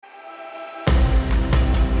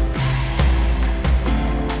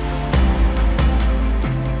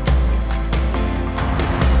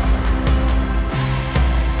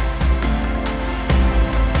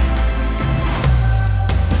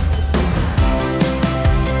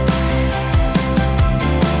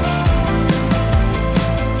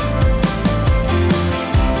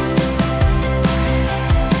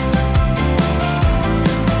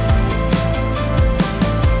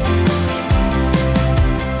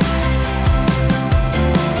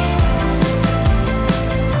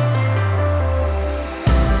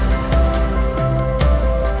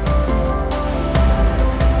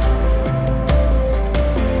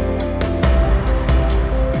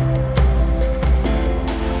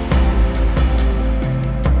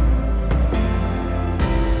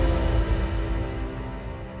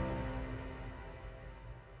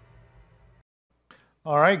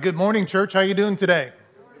right, good morning, church. How you doing today?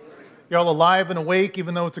 Y'all alive and awake,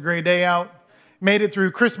 even though it's a gray day out? Made it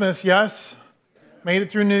through Christmas, yes? Made it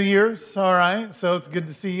through New Year's, all right. So it's good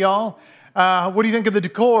to see y'all. What do you think of the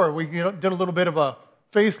decor? We did a little bit of a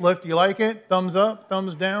facelift. Do you like it? Thumbs up,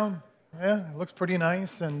 thumbs down? Yeah, it looks pretty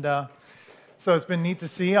nice. And so it's been neat to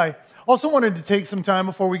see. I also wanted to take some time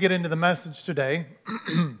before we get into the message today,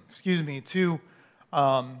 excuse me, to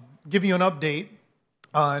give you an update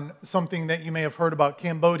on something that you may have heard about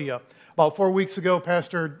Cambodia. About 4 weeks ago,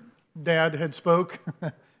 Pastor Dad had spoke,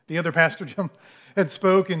 the other Pastor Jim had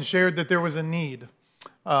spoke and shared that there was a need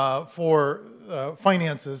for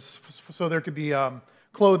finances, so there could be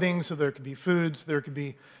clothing, so there could be foods, there could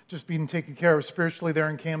be just being taken care of spiritually there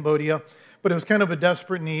in Cambodia. But it was kind of a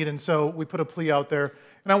desperate need, and so we put a plea out there.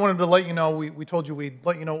 And I wanted to let you know, we told you we'd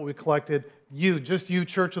let you know what we collected. You,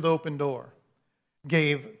 Church of the Open Door,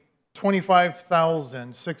 gave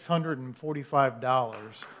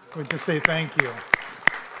 $25,645. We just say thank you.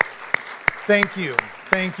 Thank you.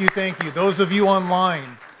 Thank you. Thank you. Those of you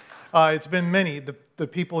online, it's been many. The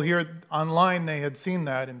people here online, they had seen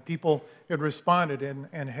that, and people had responded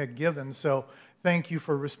and had given. So thank you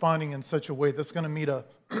for responding in such a way that's going to meet a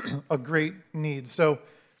great need. So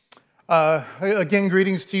again,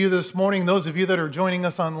 greetings to you this morning. Those of you that are joining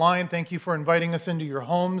us online, thank you for inviting us into your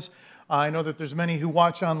homes. I know that there's many who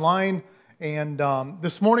watch online, and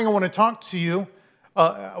this morning I want to talk to you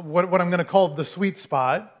what I'm going to call the sweet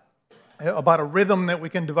spot, about a rhythm that we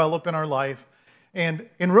can develop in our life. And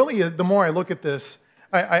really, the more I look at this,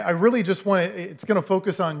 I really just want to, it's going to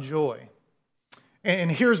focus on joy.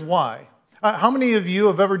 And here's why. How many of you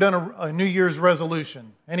have ever done a New Year's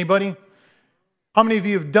resolution? Anybody? How many of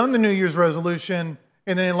you have done the New Year's resolution,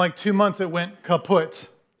 and then in like 2 months it went kaput,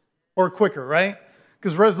 or quicker, right?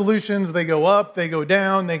 Because resolutions, they go up, they go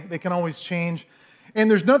down, they can always change. And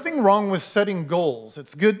there's nothing wrong with setting goals.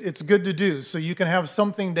 It's good to do, so you can have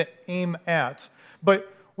something to aim at.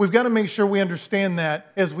 But we've got to make sure we understand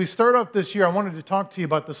that as we start off this year. I wanted to talk to you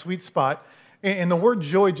about the sweet spot. And the word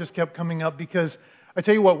joy just kept coming up because I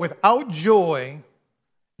tell you what, without joy,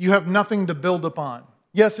 you have nothing to build upon.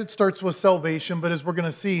 Yes, it starts with salvation, but as we're going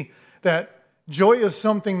to see, that joy is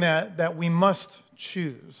something that we must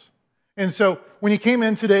choose. And so when you came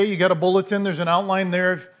in today, you got a bulletin. There's an outline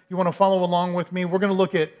there. If you want to follow along with me, we're going to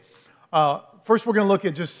look at, first we're going to look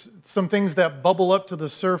at just some things that bubble up to the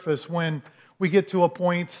surface when we get to a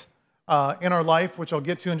point in our life, which I'll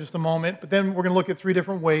get to in just a moment. But then we're going to look at 3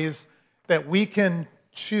 different ways that we can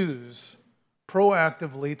choose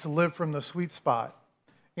proactively to live from the sweet spot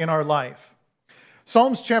in our life.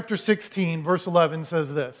 Psalms chapter 16, verse 11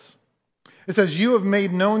 says this. It says, "You have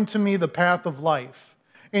made known to me the path of life.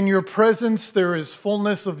 In your presence there is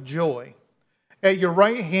fullness of joy. At your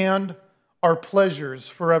right hand are pleasures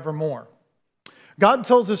forevermore." God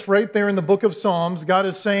tells us right there in the book of Psalms, God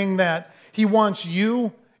is saying that He wants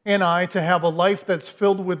you and I to have a life that's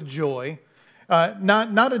filled with joy.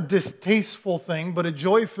 Not a distasteful thing, but a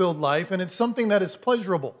joy-filled life. And it's something that is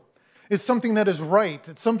pleasurable. It's something that is right.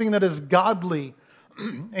 It's something that is godly.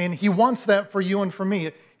 And He wants that for you and for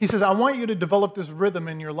me. He says, I want you to develop this rhythm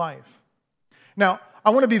in your life. Now, I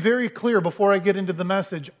want to be very clear before I get into the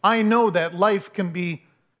message. I know that life can be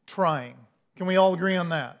trying. Can we all agree on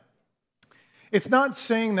that? It's not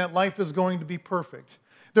saying that life is going to be perfect.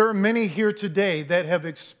 There are many here today that have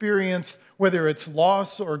experienced, whether it's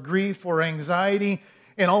loss or grief or anxiety,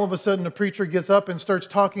 and all of a sudden a preacher gets up and starts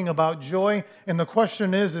talking about joy. And the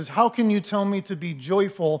question is how can you tell me to be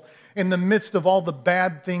joyful in the midst of all the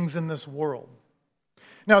bad things in this world?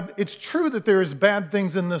 Now, it's true that there is bad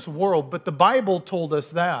things in this world, but the Bible told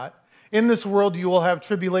us that. In this world you will have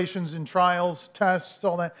tribulations and trials, tests,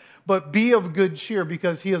 all that. But be of good cheer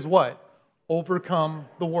because He has what? Overcome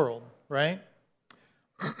the world, right?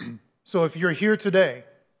 So if you're here today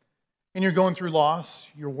and you're going through loss,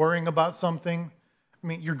 you're worrying about something,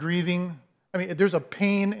 you're grieving, there's a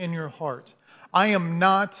pain in your heart. I am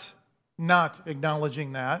not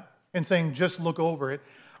acknowledging that and saying just look over it.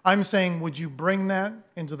 I'm saying, would you bring that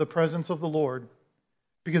into the presence of the Lord?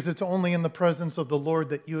 Because it's only in the presence of the Lord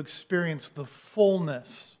that you experience the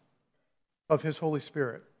fullness of His Holy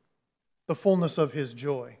Spirit, the fullness of His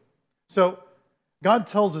joy. So God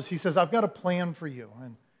tells us, He says, I've got a plan for you.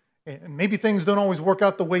 And maybe things don't always work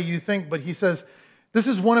out the way you think, but He says, this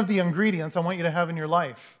is one of the ingredients I want you to have in your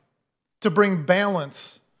life to bring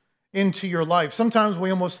balance into your life. Sometimes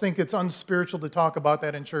we almost think it's unspiritual to talk about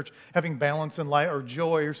that in church, having balance in life or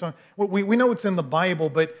joy or something. We know it's in the Bible,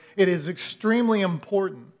 but it is extremely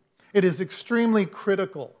important. It is extremely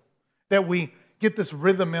critical that we get this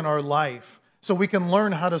rhythm in our life so we can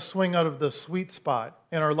learn how to swing out of the sweet spot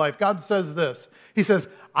in our life. God says this. He says,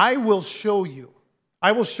 I will show you.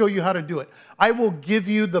 I will show you how to do it. I will give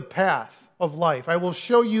you the path of life. I will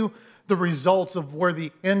show you the results of where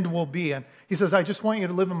the end will be. And he says, I just want you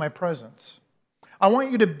to live in my presence. I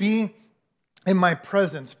want you to be in my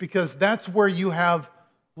presence because that's where you have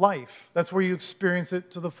life. That's where you experience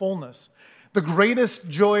it to the fullness. The greatest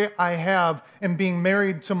joy I have in being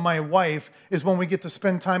married to my wife is when we get to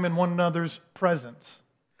spend time in one another's presence.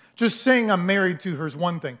 Just saying I'm married to her is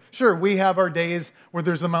one thing. Sure, we have our days where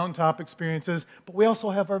there's the mountaintop experiences, but we also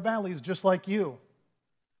have our valleys just like you.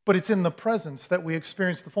 But it's in the presence that we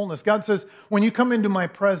experience the fullness. God says, when you come into my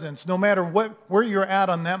presence, no matter where you're at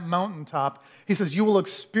on that mountaintop, he says, you will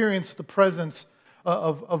experience the presence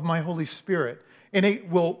of my Holy Spirit. And it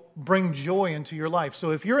will bring joy into your life.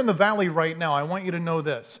 So if you're in the valley right now, I want you to know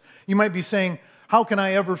this. You might be saying, how can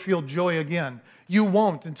I ever feel joy again? You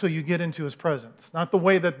won't until you get into his presence. Not the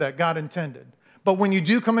way that God intended. But when you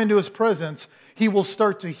do come into his presence, he will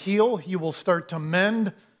start to heal, he will start to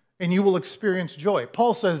mend, and you will experience joy.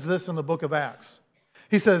 Paul says this in the book of Acts.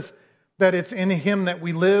 He says that it's in him that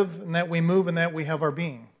we live and that we move and that we have our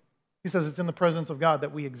being. He says it's in the presence of God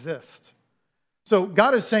that we exist. So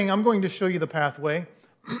God is saying, I'm going to show you the pathway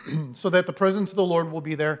so that the presence of the Lord will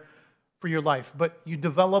be there for your life. But you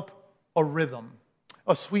develop a rhythm,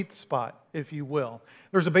 a sweet spot, if you will.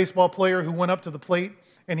 There's a baseball player who went up to the plate,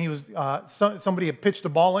 and he was somebody had pitched a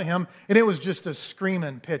ball at him, and it was just a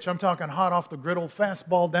screaming pitch. I'm talking hot off the griddle,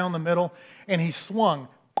 fastball down the middle, and he swung,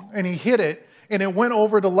 and he hit it, and it went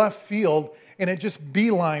over to left field, and it just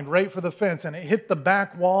beelined right for the fence, and it hit the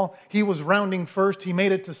back wall. He was rounding first. He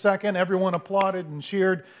made it to second. Everyone applauded and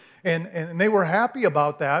cheered, and they were happy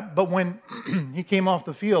about that. But when he came off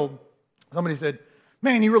the field, somebody said,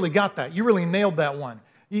 man, you really got that. You really nailed that one.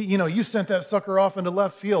 You sent that sucker off into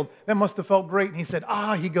left field. That must have felt great. And he said,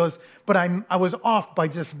 he goes, but I was off by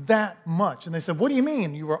just that much. And they said, what do you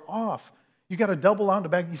mean you were off? You got a double on the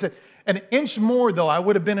back. He said, an inch more, though, I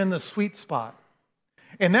would have been in the sweet spot.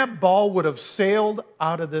 And that ball would have sailed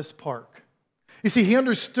out of this park. You see, he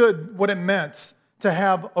understood what it meant to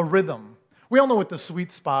have a rhythm. We all know what the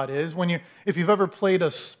sweet spot is. If you've ever played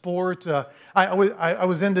a sport, I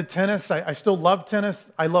was into tennis. I still love tennis.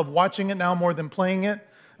 I love watching it now more than playing it.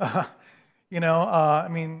 I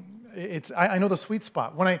know the sweet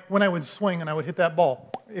spot. When I would swing and I would hit that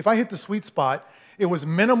ball, if I hit the sweet spot, it was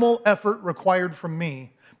minimal effort required from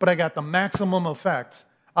me, but I got the maximum effect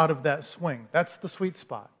out of that swing. That's the sweet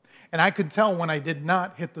spot. And I could tell when I did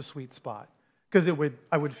not hit the sweet spot because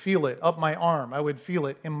I would feel it up my arm. I would feel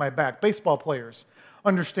it in my back. Baseball players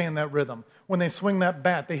understand that rhythm. When they swing that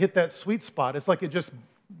bat, they hit that sweet spot. It's like it just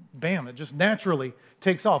naturally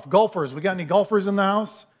takes off. Golfers, we got any golfers in the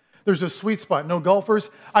house? There's a sweet spot. No golfers?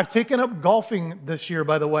 I've taken up golfing this year,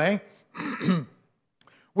 by the way,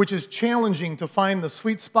 which is challenging to find the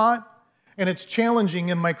sweet spot, and it's challenging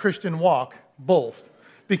in my Christian walk, both.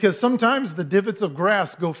 Because sometimes the divots of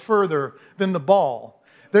grass go further than the ball.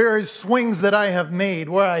 There are swings that I have made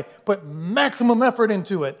where I put maximum effort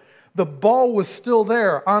into it. The ball was still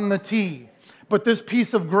there on the tee, but this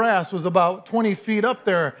piece of grass was about 20 feet up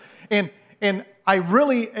there. And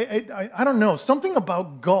I don't know, something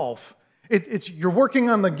about golf. You're working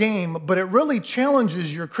on the game, but it really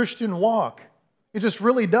challenges your Christian walk. It just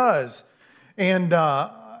really does. And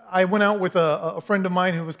I went out with a friend of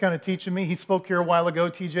mine who was kind of teaching me. He spoke here a while ago,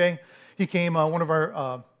 TJ. He came,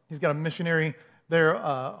 he's got a missionary there,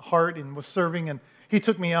 heart, and was serving. And he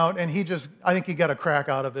took me out, and I think he got a crack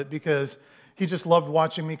out of it because he just loved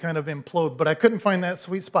watching me kind of implode. But I couldn't find that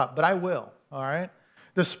sweet spot, but I will, all right?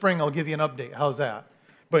 This spring, I'll give you an update. How's that?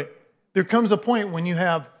 But there comes a point when you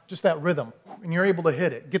have just that rhythm, and you're able to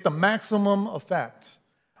hit it, get the maximum effect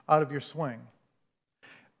out of your swing.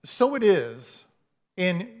 So it is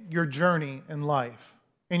in your journey in life,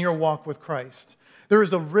 in your walk with Christ. There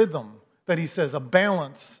is a rhythm that he says, a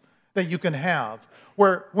balance that you can have,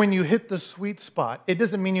 where when you hit the sweet spot, it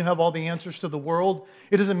doesn't mean you have all the answers to the world.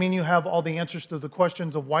 It doesn't mean you have all the answers to the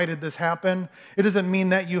questions of why did this happen. It doesn't mean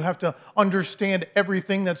that you have to understand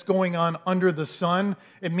everything that's going on under the sun.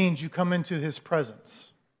 It means you come into his presence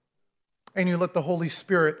and you let the Holy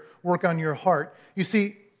Spirit work on your heart. You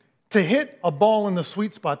see, to hit a ball in the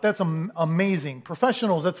sweet spot, that's amazing.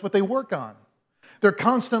 Professionals, that's what they work on. They're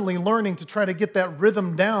constantly learning to try to get that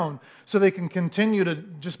rhythm down so they can continue to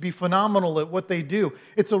just be phenomenal at what they do.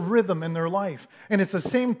 It's a rhythm in their life. And it's the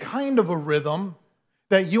same kind of a rhythm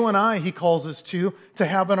that you and I, he calls us to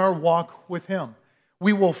have in our walk with him.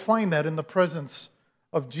 We will find that in the presence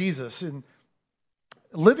of Jesus. And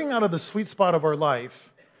living out of the sweet spot of our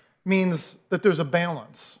life means that there's a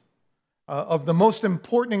balance. of the most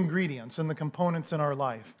important ingredients and the components in our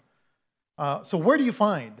life. So where do you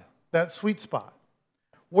find that sweet spot?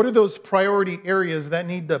 What are those priority areas that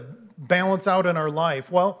need to balance out in our life?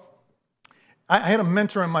 Well, I had a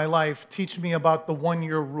mentor in my life teach me about the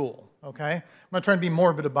 1-year rule, okay? I'm not trying to be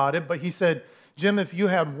morbid about it, but he said, Jim, if you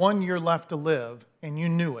had 1 year left to live and you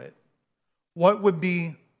knew it, what would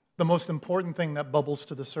be the most important thing that bubbles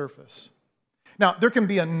to the surface? Now, there can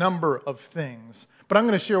be a number of things, but I'm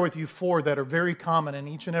going to share with you 4 that are very common in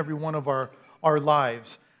each and every one of our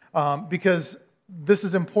lives, because this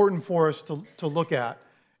is important for us to look at.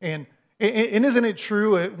 And isn't it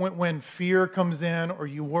true when fear comes in, or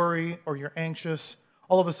you worry, or you're anxious,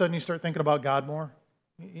 all of a sudden you start thinking about God more?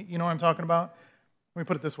 You know what I'm talking about? Let me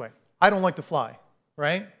put it this way. I don't like to fly,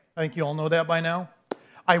 right? I think you all know that by now.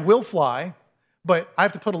 I will fly, but I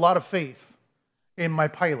have to put a lot of faith in my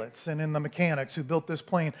pilots and in the mechanics who built this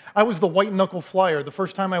plane. I was the white-knuckle flyer. The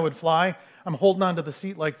first time I would fly, I'm holding onto the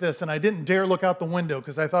seat like this, and I didn't dare look out the window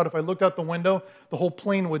because I thought if I looked out the window, the whole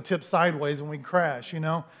plane would tip sideways and we'd crash, you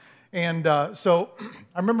know? And so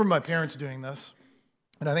I remember my parents doing this,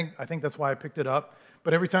 and I think that's why I picked it up.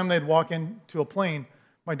 But every time they'd walk into a plane,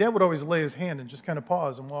 my dad would always lay his hand and just kind of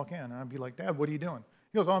pause and walk in. And I'd be like, Dad, what are you doing?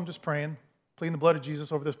 He goes, oh, I'm just praying, pleading the blood of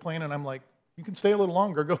Jesus over this plane. And I'm like, you can stay a little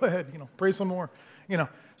longer. Go ahead, pray some more.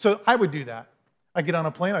 So I would do that. I get on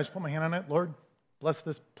a plane. I just put my hand on it. Lord, bless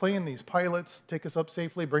this plane, these pilots, take us up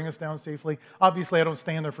safely, bring us down safely. Obviously, I don't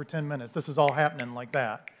stand there for 10 minutes. This is all happening like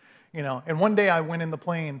that. And one day I went in the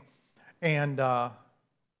plane and I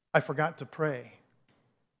forgot to pray.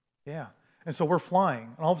 Yeah. And so we're flying.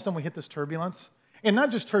 And all of a sudden we hit this turbulence. And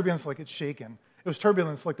not just turbulence like it's shaking. It was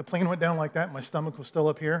turbulence like the plane went down like that and my stomach was still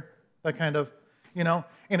up here. That kind of, And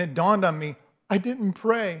it dawned on me, I didn't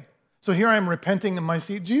pray. So here I am repenting in my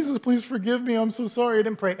seat. Jesus, please forgive me. I'm so sorry I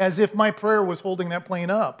didn't pray. As if my prayer was holding that plane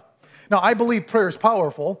up. Now, I believe prayer is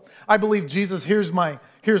powerful. I believe Jesus hears my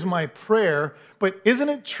prayer. But isn't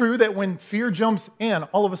it true that when fear jumps in,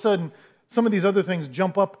 all of a sudden, some of these other things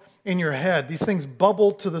jump up in your head? These things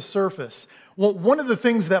bubble to the surface. Well, one of the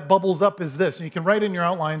things that bubbles up is this, and you can write in your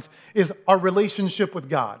outlines, is our relationship with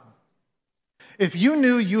God. If you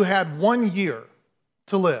knew you had 1 year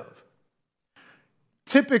to live,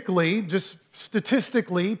 typically, just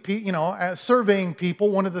statistically, surveying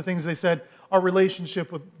people, one of the things they said, our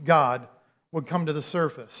relationship with God would come to the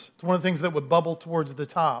surface. It's one of the things that would bubble towards the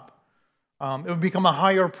top. It would become a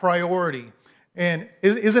higher priority. And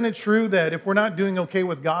isn't it true that if we're not doing okay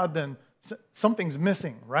with God, then something's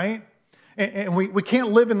missing, right? And we can't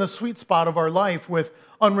live in the sweet spot of our life with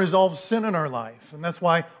unresolved sin in our life. And that's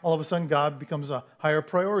why all of a sudden God becomes a higher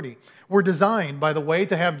priority. We're designed, by the way,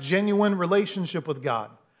 to have genuine relationship with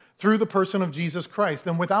God through the person of Jesus Christ.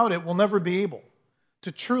 And without it, we'll never be able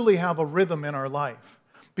to truly have a rhythm in our life.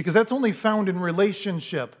 Because that's only found in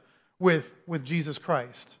relationship with Jesus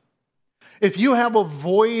Christ. If you have a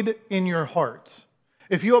void in your heart,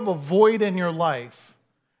 if you have a void in your life,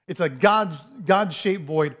 it's a God-shaped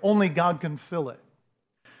void. Only God can fill it.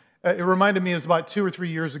 It reminded me, it was about 2 or 3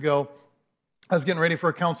 years ago. I was getting ready for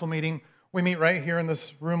a council meeting. We meet right here in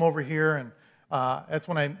this room over here, and that's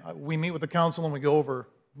when we meet with the council and we go over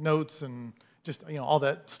notes and just all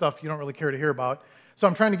that stuff you don't really care to hear about. So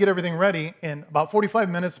I'm trying to get everything ready, and about 45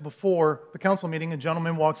 minutes before the council meeting, a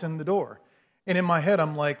gentleman walks in the door. And in my head,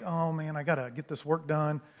 I'm like, oh man, I got to get this work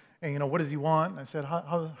done. And what does he want? And I said,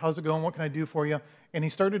 how's it going? What can I do for you? And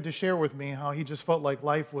he started to share with me how he just felt like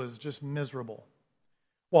life was just miserable.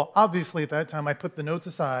 Well, obviously at that time, I put the notes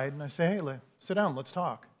aside and I say, hey, sit down, let's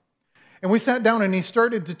talk. And we sat down and he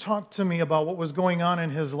started to talk to me about what was going on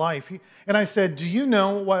in his life. And I said, do you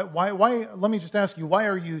know why, let me just ask you, why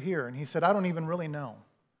are you here? And he said, I don't even really know.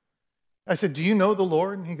 I said, do you know the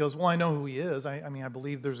Lord? And he goes, well, I know who he is. I mean, I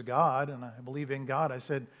believe there's a God, and I believe in God. I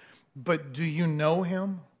said, but do you know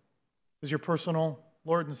him as your personal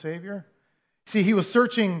Lord and Savior? See, he was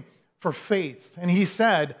searching for faith, and he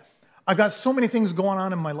said, I've got so many things going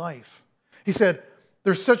on in my life. He said,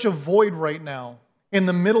 there's such a void right now in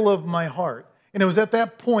the middle of my heart. And it was at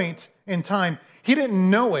that point in time, he didn't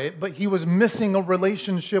know it, but he was missing a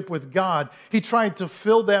relationship with God. He tried to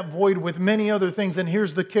fill that void with many other things, and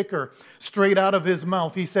here's the kicker, straight out of his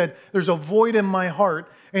mouth. He said, there's a void in my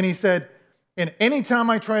heart, and he said, and anytime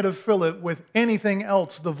I try to fill it with anything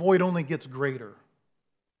else, the void only gets greater.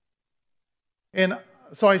 And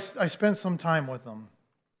so I spent some time with him,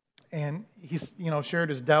 and he shared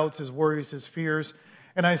his doubts, his worries, his fears.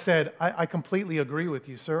 And I said, I completely agree with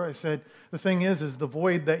you, sir. I said, the thing is the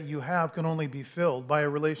void that you have can only be filled by a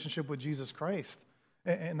relationship with Jesus Christ.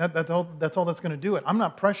 And that's all that's going to do it. I'm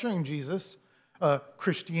not pressuring Jesus,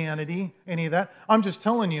 Christianity, any of that. I'm just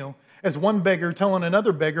telling you, as one beggar telling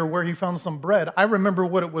another beggar where he found some bread. I remember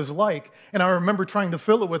what it was like, and I remember trying to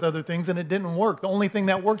fill it with other things, and it didn't work. The only thing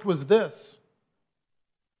that worked was this.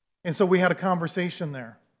 And so we had a conversation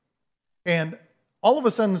there. And all of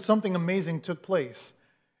a sudden, something amazing took place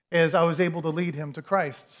as I was able to lead him to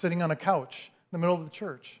Christ, sitting on a couch in the middle of the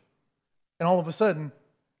church. And all of a sudden,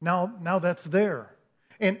 now that's there.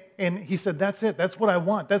 And he said, that's it. That's what I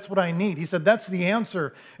want. That's what I need. He said, that's the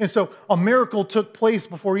answer. And so a miracle took place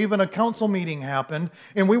before even a council meeting happened.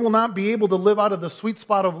 And we will not be able to live out of the sweet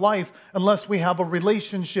spot of life unless we have a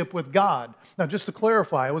relationship with God. Now, just to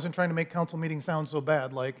clarify, I wasn't trying to make council meetings sound so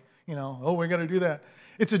bad, like, oh, we got to do that.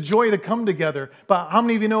 It's a joy to come together. But how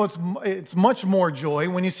many of you know it's much more joy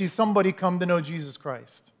when you see somebody come to know Jesus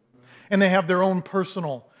Christ and they have their own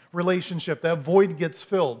personal relationship? That void gets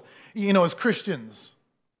filled. As Christians,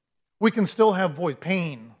 we can still have void,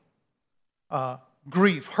 pain,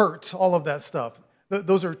 grief, hurt, all of that stuff.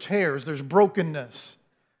 Those are tears. There's brokenness.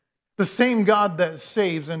 The same God that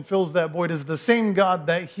saves and fills that void is the same God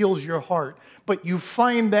that heals your heart. But you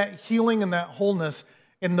find that healing and that wholeness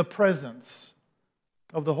in the presence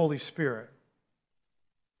of the Holy Spirit.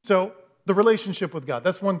 So the relationship with God,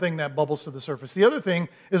 that's one thing that bubbles to the surface. The other thing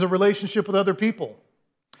is a relationship with other people.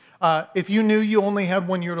 If you knew you only had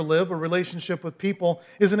 1 year to live, a relationship with people,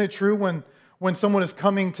 isn't it true when someone is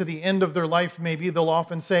coming to the end of their life, maybe they'll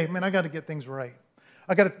often say, man, I got to get things right.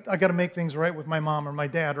 I got to make things right with my mom or my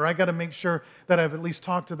dad, or I got to make sure that I've at least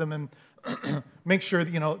talked to them and make sure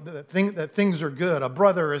that things are good, a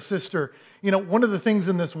brother or a sister. One of the things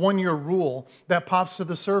in this 1 year rule that pops to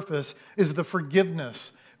the surface is the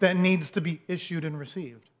forgiveness that needs to be issued and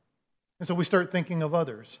received. And so we start thinking of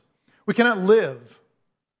others. We cannot live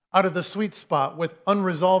out of the sweet spot with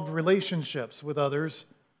unresolved relationships with others,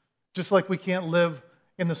 just like we can't live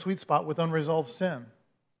in the sweet spot with unresolved sin.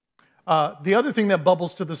 The other thing that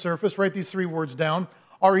bubbles to the surface, write these 3 words down,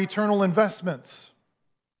 are eternal investments.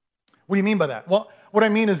 What do you mean by that? Well, what I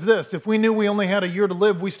mean is this. If we knew we only had 1 year to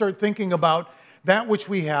live, we start thinking about that which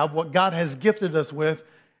we have, what God has gifted us with,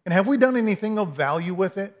 and have we done anything of value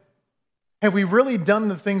with it? Have we really done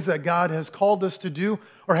the things that God has called us to do,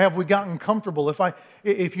 or have we gotten comfortable?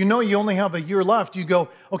 If you know you only have 1 year left, you go,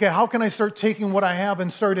 okay, how can I start taking what I have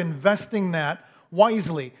and start investing that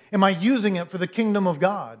wisely? Am I using it for the kingdom of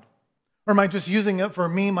God? Or am I just using it for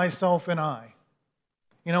me, myself, and I?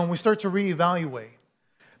 And we start to reevaluate.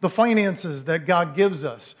 The finances that God gives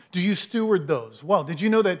us, do you steward those? Well, did you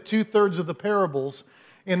know that 2/3 of the parables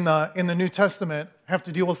in the New Testament have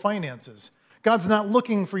to deal with finances? God's not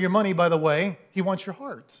looking for your money, by the way. He wants your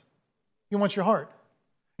heart. He wants your heart.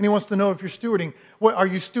 And He wants to know if you're stewarding. Are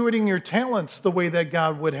you stewarding your talents the way that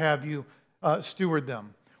God would have you steward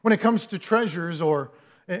them? When it comes to treasures or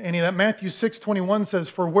any of that, Matthew 6:21 says,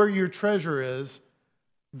 for where your treasure is,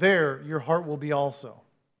 there your heart will be also.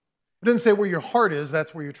 It doesn't say where your heart is,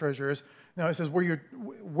 that's where your treasure is. No, it says where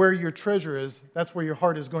your treasure is, that's where your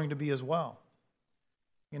heart is going to be as well.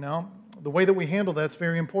 The way that we handle that's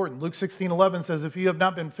very important. Luke 16:11 says, if you have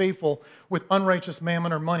not been faithful with unrighteous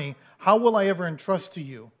mammon or money, how will I ever entrust to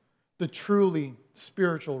you the truly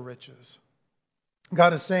spiritual riches?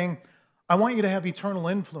 God is saying, I want you to have eternal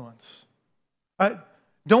influence.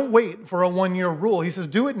 Don't wait for a 1 year rule. He says,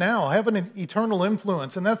 do it now. Have an eternal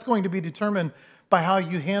influence. And that's going to be determined by how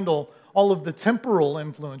you handle all of the temporal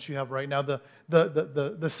influence you have right now,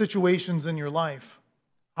 the situations in your life.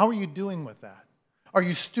 How are you doing with that? Are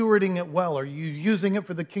you stewarding it well? Are you using it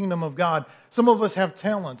for the kingdom of God? Some of us have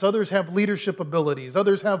talents. Others have leadership abilities.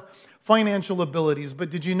 Others have financial abilities. But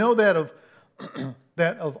did you know that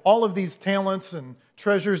of all of these talents and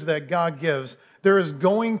treasures that God gives, there is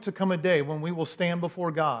going to come a day when we will stand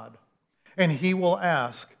before God and He will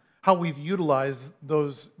ask how we've utilized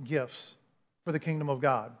those gifts for the kingdom of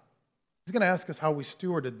God. He's going to ask us how we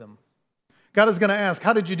stewarded them. God is going to ask,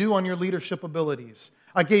 how did you do on your leadership abilities?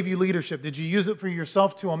 I gave you leadership. Did you use it for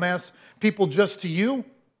yourself to amass people just to you?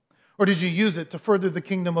 Or did you use it to further the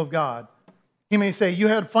kingdom of God? He may say, you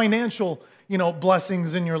had financial,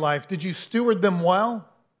 blessings in your life. Did you steward them well?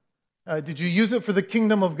 Did you use it for the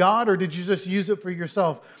kingdom of God, or did you just use it for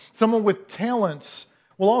yourself? Someone with talents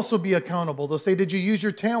will also be accountable. They'll say, did you use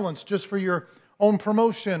your talents just for your own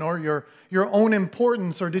promotion or your own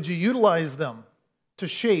importance, or did you utilize them to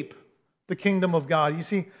shape the kingdom of God? You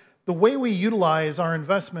see, the way we utilize our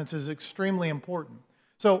investments is extremely important.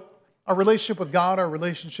 So our relationship with God, our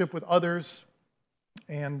relationship with others,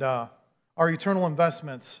 and our eternal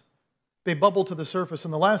investments, they bubble to the surface.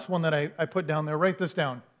 And the last one that I put down there, write this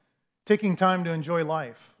down, taking time to enjoy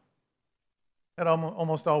life. That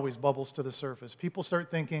almost always bubbles to the surface. People start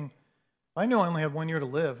thinking, I know I only have 1 year to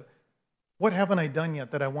live. What haven't I done yet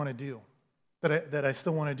that I want to do, that I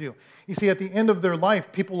still want to do? You see, at the end of their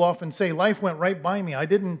life, people often say, life went right by me. I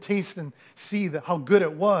didn't taste and see how good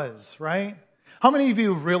it was, right? How many of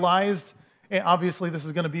you have realized, and obviously this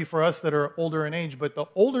is going to be for us that are older in age, but the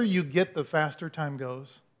older you get, the faster time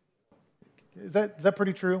goes. Is that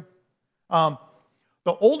pretty true? The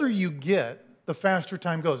older you get, the faster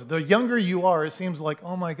time goes. The younger you are, it seems like,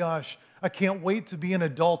 oh my gosh, I can't wait to be an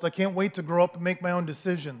adult. I can't wait to grow up and make my own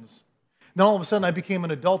decisions. Then all of a sudden I became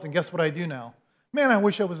an adult, and guess what I do now? Man, I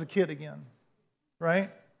wish I was a kid again, right?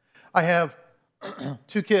 I have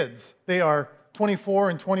 2 kids. They are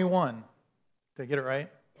 24 and 21. Did I get it right?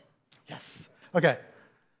 Yes. Okay.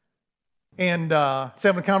 And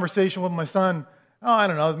having a conversation with my son, I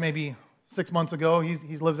don't know, it was maybe 6 months ago.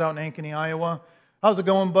 He lives out in Ankeny, Iowa. How's it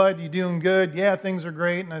going, bud? You doing good? Yeah, things are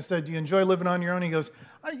great. And I said, do you enjoy living on your own? He goes,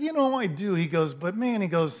 I do. He goes, but man,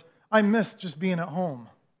 I miss just being at home.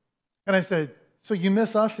 And I said, so you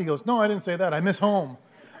miss us? He goes, no, I didn't say that. I miss home.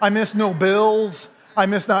 I miss no bills. I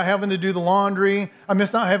miss not having to do the laundry. I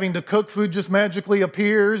miss not having to cook. Food just magically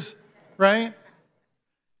appears, right?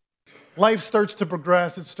 Life starts to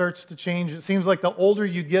progress. It starts to change. It seems like the older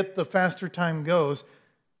you get, the faster time goes.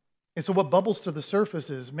 And so what bubbles to the surface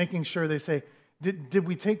is making sure they say, did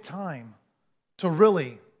we take time to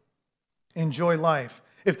really enjoy life?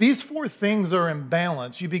 If these 4 things are in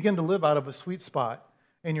balance, you begin to live out of a sweet spot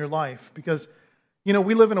in your life, because,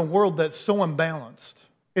 we live in a world that's so imbalanced.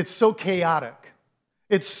 It's so chaotic.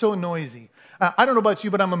 It's so noisy. I don't know about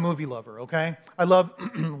you, but I'm a movie lover, okay? I love,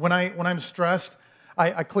 when I'm stressed,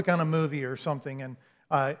 I click on a movie or something, and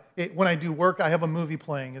when I do work, I have a movie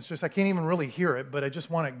playing. It's just, I can't even really hear it, but I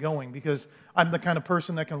just want it going, because I'm the kind of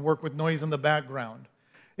person that can work with noise in the background.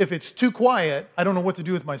 If it's too quiet, I don't know what to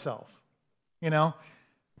do with myself,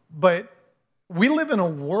 But we live in a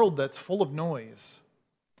world that's full of noise.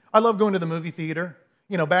 I love going to the movie theater.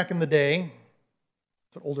 Back in the day,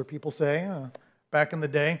 that's what older people say. Back in the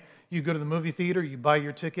day, you go to the movie theater, you buy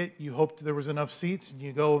your ticket, you hoped there was enough seats, and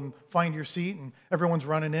you go and find your seat, and everyone's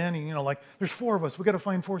running in, and there's 4 of us, we got to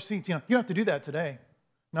find 4 seats. You don't have to do that today.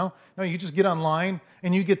 No, you just get online,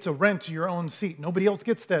 and you get to rent your own seat. Nobody else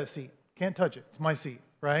gets that seat. Can't touch it. It's my seat,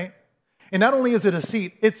 right? And not only is it a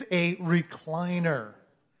seat, it's a recliner.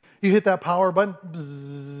 You hit that power button,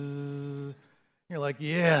 bzzz, you're like,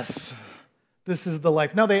 yes, this is the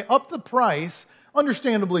life. Now, they up the price,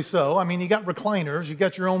 understandably so. I mean, you got recliners, you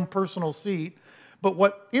got your own personal seat. But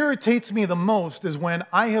what irritates me the most is when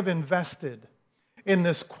I have invested in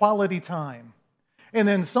this quality time, and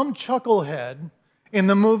then some chucklehead in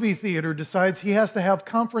the movie theater decides he has to have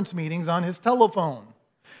conference meetings on his telephone.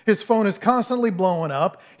 His phone is constantly blowing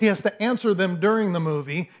up. He has to answer them during the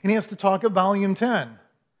movie, and he has to talk at volume 10.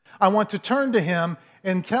 I want to turn to him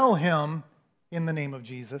and tell him, in the name of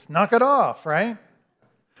Jesus, knock it off, right?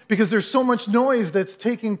 Because there's so much noise that's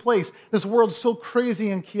taking place. This world's so crazy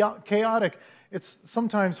and chaotic, it's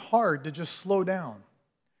sometimes hard to just slow down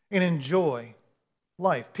and enjoy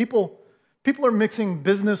life. People are mixing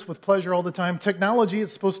business with pleasure all the time. Technology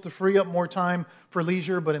is supposed to free up more time for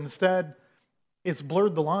leisure, but instead, it's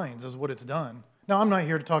blurred the lines is what it's done. Now, I'm not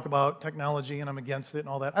here to talk about technology and I'm against it and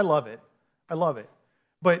all that. I love it.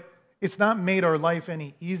 But it's not made our life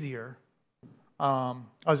any easier. I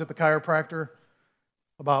was at the chiropractor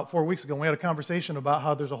about 4 weeks ago, and we had a conversation about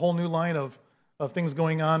how there's a whole new line of things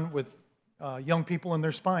going on with young people in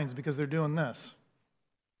their spines because they're doing this.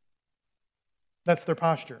 That's their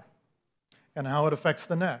posture and how it affects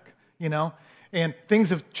the neck, And things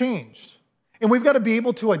have changed. And we've got to be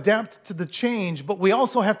able to adapt to the change, but we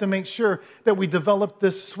also have to make sure that we develop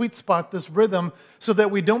this sweet spot, this rhythm, so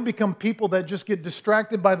that we don't become people that just get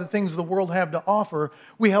distracted by the things the world have to offer.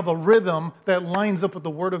 We have a rhythm that lines up with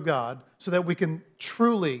the Word of God so that we can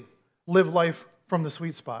truly live life from the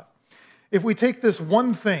sweet spot. If we take this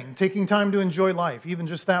one thing, taking time to enjoy life, even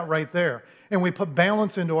just that right there, and we put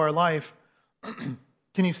balance into our life,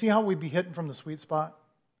 can you see how we'd be hitting from the sweet spot?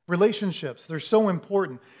 Relationships, they're so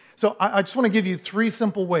important. So I just want to give you 3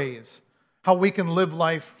 simple ways how we can live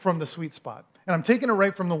life from the sweet spot. And I'm taking it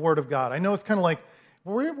right from the Word of God. I know it's kind of like,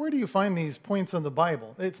 where do you find these points in the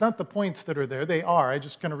Bible? It's not the points that are there. They are. I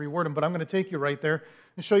just kind of reword them. But I'm going to take you right there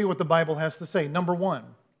and show you what the Bible has to say. Number 1,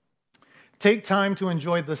 take time to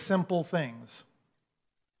enjoy the simple things.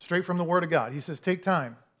 Straight from the Word of God. He says, take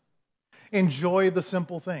time. Enjoy the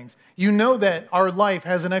simple things. You know that our life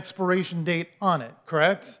has an expiration date on it,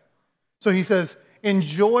 correct? So he says,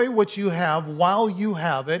 enjoy what you have while you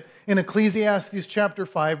have it. In Ecclesiastes chapter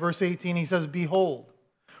 5, verse 18, he says, behold,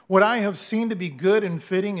 what I have seen to be good and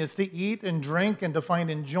fitting is to eat and drink and to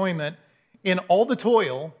find enjoyment in all the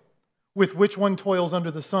toil with which one toils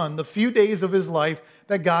under the sun, the few days of his life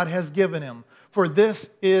that God has given him. For this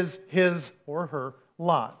is his or her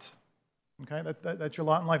lot. Okay, that's your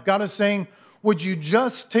lot in life. God is saying, would you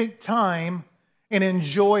just take time and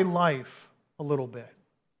enjoy life a little bit?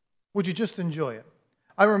 Would you just enjoy it?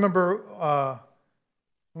 I remember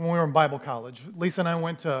when we were in Bible college, Lisa and I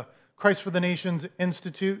went to Christ for the Nations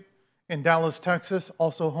Institute in Dallas, Texas,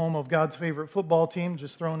 also home of God's favorite football team,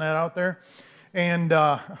 just throwing that out there. And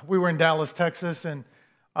we were in Dallas, Texas, and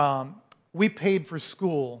we paid for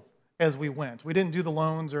school as we went. We didn't do the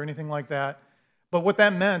loans or anything like that. But what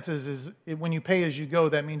that meant is when you pay as you go,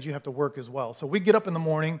 that means you have to work as well. So we get up in the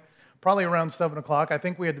morning, probably around 7 o'clock. I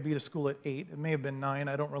think we had to be to school at 8. It may have been 9.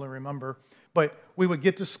 I don't really remember. But we would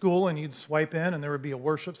get to school, and you'd swipe in, and there would be a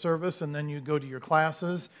worship service, and then you'd go to your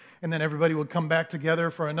classes, and then everybody would come back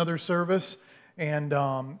together for another service. And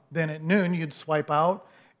then at noon, you'd swipe out.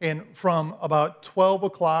 And from about 12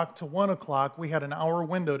 o'clock to 1 o'clock, we had an hour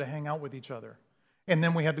window to hang out with each other. And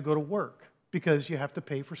then we had to go to work because you have to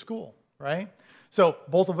pay for school, right? So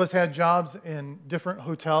both of us had jobs in different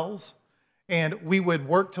hotels, and we would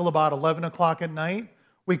work till about 11 o'clock at night.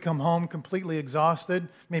 We'd come home completely exhausted,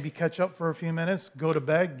 maybe catch up for a few minutes, go to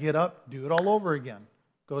bed, get up, do it all over again.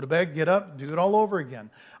 Go to bed, get up, do it all over again.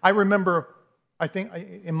 I remember, I think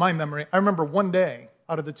in my memory, I remember one day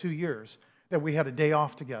out of the 2 years that we had a day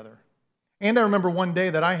off together. And I remember one day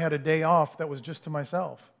that I had a day off that was just to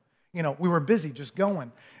myself. You know, we were busy just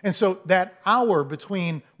going. And so that hour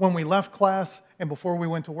between when we left class and before we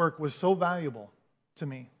went to work was so valuable to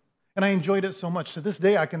me. And I enjoyed it so much. To this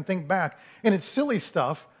day, I can think back. And it's silly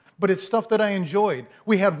stuff, but it's stuff that I enjoyed.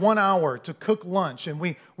 We had 1 hour to cook lunch, and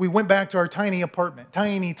we went back to our tiny apartment.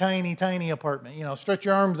 Tiny, tiny, tiny apartment. You know, stretch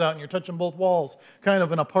your arms out and you're touching both walls, kind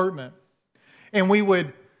of an apartment. And we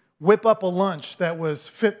would whip up a lunch that was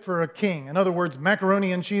fit for a king. In other words,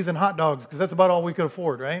 macaroni and cheese and hot dogs, because that's about all we could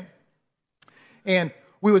afford, right? And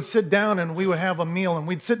we would sit down and we would have a meal, and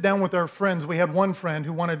we'd sit down with our friends. We had one friend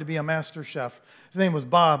who wanted to be a master chef. His name was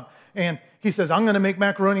Bob, and he says, I'm going to make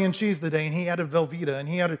macaroni and cheese today, and he added Velveeta, and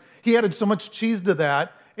he added so much cheese to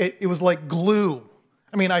that, it was like glue.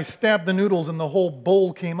 I mean, I stabbed the noodles and the whole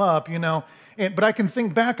bowl came up, you know, but I can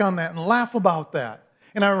think back on that and laugh about that.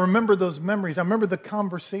 And I remember those memories. I remember the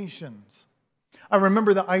conversations. I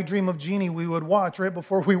remember the I Dream of Jeannie we would watch right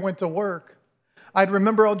before we went to work. I'd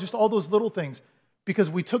remember all those little things because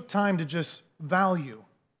we took time to just value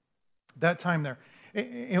that time there.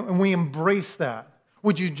 And we embrace that.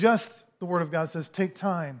 Would you just, the Word of God says, take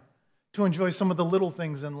time to enjoy some of the little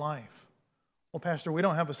things in life? Well, Pastor, we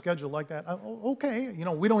don't have a schedule like that. Okay, you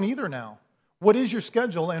know, we don't either now. What is your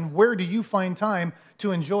schedule, and where do you find time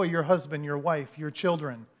to enjoy your husband, your wife, your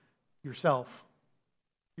children, yourself,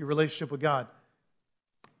 your relationship with God?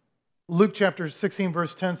 Luke chapter 16,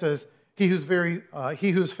 verse 10 says, he who's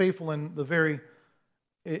faithful in the very,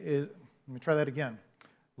 let me try that again.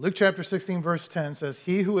 Luke chapter 16, verse 10 says,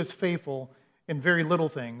 he who is faithful in very little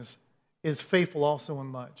things is faithful also in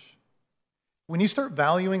much. When you start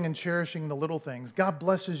valuing and cherishing the little things, God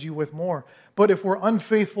blesses you with more. But if we're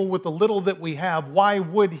unfaithful with the little that we have, why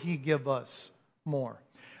would he give us more?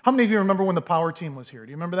 How many of you remember when the power team was here? Do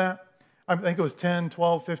you remember that? I think it was 10,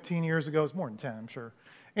 12, 15 years ago. It was more than 10, I'm sure.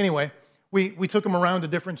 Anyway, we took them around to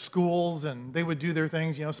different schools, and they would do their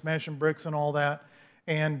things, you know, smashing bricks and all that.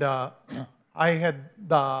 And I had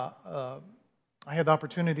the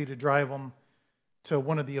opportunity to drive them to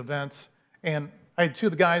one of the events, and I had two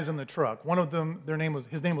of the guys in the truck. One of them,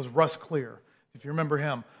 his name was Russ Clear, if you remember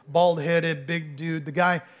him. Bald-headed, big dude. The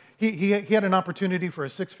guy, he had an opportunity for a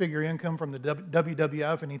six-figure income from the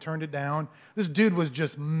WWF, and he turned it down. This dude was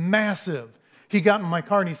just massive. He got in my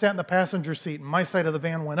car, and he sat in the passenger seat, and my side of the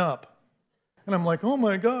van went up. And I'm like, oh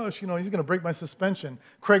my gosh, you know, he's going to break my suspension.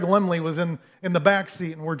 Craig Lemley was in the back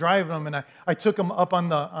seat, and we're driving him, and I took him up on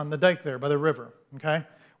the dike there by the river, okay?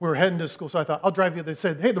 We were heading to school, so I thought, I'll drive you. They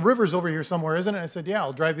said, hey, the river's over here somewhere, isn't it? I said, yeah,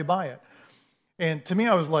 I'll drive you by it. And to me,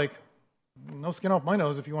 I was like, no skin off my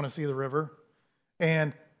nose if you want to see the river.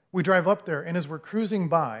 And we drive up there, and as we're cruising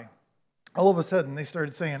by, all of a sudden, they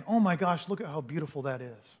started saying, oh my gosh, look at how beautiful that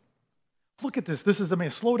is. Look at this. This is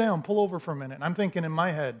amazing. Slow down. Pull over for a minute. And I'm thinking in my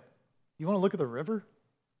head, you want to look at the river?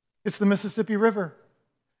 It's the Mississippi River.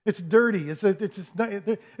 It's dirty.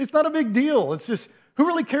 It's not a big deal. It's just, who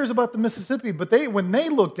really cares about the Mississippi? But when they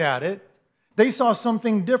looked at it, they saw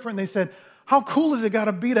something different. They said, how cool has it got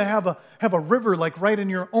to be to have a river like right in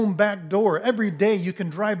your own back door? Every day you can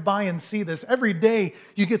drive by and see this. Every day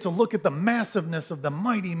you get to look at the massiveness of the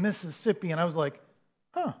mighty Mississippi. And I was like,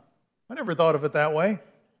 I never thought of it that way.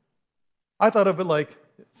 I thought of it like,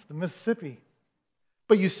 it's the Mississippi.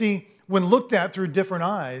 But you see, when looked at through different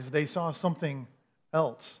eyes, they saw something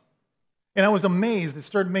else. And I was amazed. It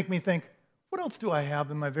started to make me think, what else do I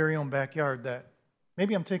have in my very own backyard that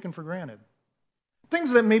maybe I'm taking for granted?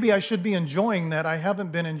 Things that maybe I should be enjoying that I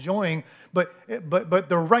haven't been enjoying, but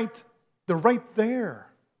they're right there.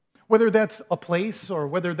 Whether that's a place or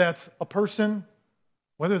whether that's a person,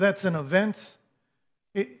 whether that's an event,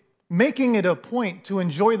 making it a point to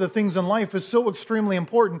enjoy the things in life is so extremely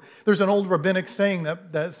important. There's an old rabbinic saying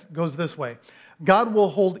that goes this way: God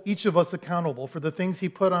will hold each of us accountable for the things he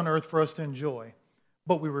put on earth for us to enjoy,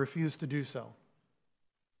 but we refuse to do so.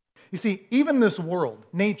 You see, even this world,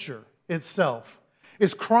 nature itself,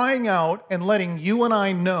 is crying out and letting you and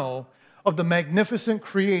I know of the magnificent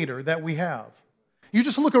creator that we have. You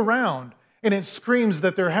just look around and it screams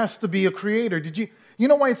that there has to be a creator. You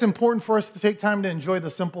know why it's important for us to take time to enjoy the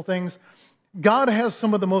simple things? God has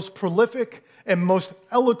some of the most prolific and most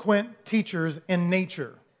eloquent teachers in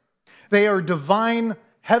nature. They are divine,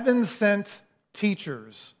 heaven-sent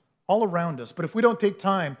teachers all around us. But if we don't take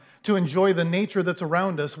time to enjoy the nature that's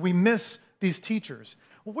around us, we miss these teachers.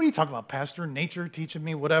 Well, what are you talking about, Pastor? Nature teaching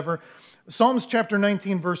me whatever. Psalms chapter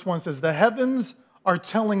 19, verse 1 says, the heavens are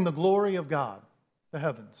telling the glory of God. The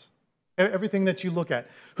heavens. Everything that you look at.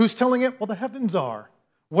 Who's telling it? Well, the heavens are.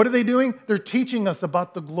 What are they doing? They're teaching us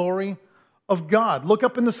about the glory of God. Look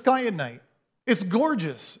up in the sky at night. It's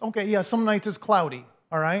gorgeous. Okay, yeah, some nights it's cloudy,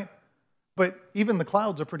 all right? But even the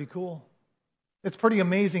clouds are pretty cool. It's pretty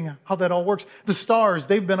amazing how that all works. The stars,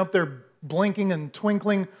 they've been up there blinking and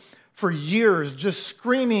twinkling for years, just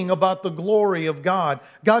screaming about the glory of God.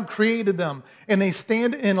 God created them, and they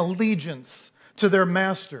stand in allegiance to their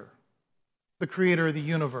master, the creator of the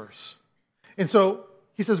universe. And so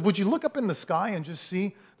he says, would you look up in the sky and just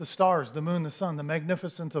see the stars, the moon, the sun, the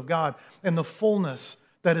magnificence of God, and the fullness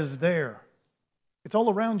that is there? It's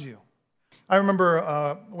all around you. I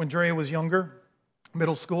remember when Drea was younger,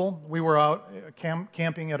 middle school, we were out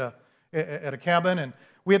camping at a cabin, and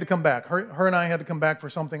we had to come back. Her and I had to come back for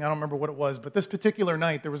something. I don't remember what it was, but this particular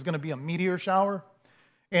night, there was going to be a meteor shower,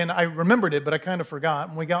 and I remembered it, but I kind of forgot.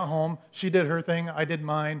 When we got home, she did her thing, I did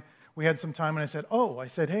mine. We had some time, and I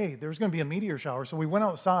said, hey, there's going to be a meteor shower. So we went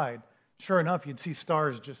outside. Sure enough, you'd see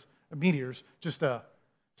meteors just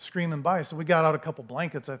screaming by. So we got out a couple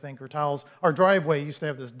blankets, I think, or towels. Our driveway used to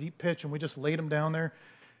have this deep pitch, and we just laid them down there.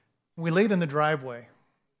 We laid in the driveway,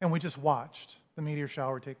 and we just watched the meteor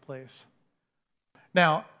shower take place.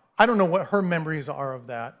 Now, I don't know what her memories are of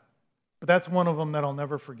that, but that's one of them that I'll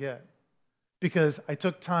never forget, because I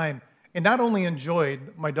took time and not only enjoyed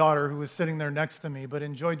my daughter who was sitting there next to me, but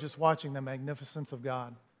enjoyed just watching the magnificence of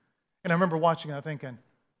God. And I remember watching it thinking,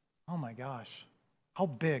 oh my gosh, how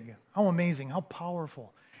big, how amazing, how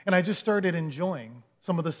powerful. And I just started enjoying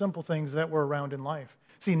some of the simple things that were around in life.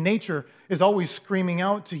 See, nature is always screaming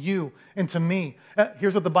out to you and to me.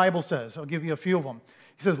 Here's what the Bible says. I'll give you a few of them.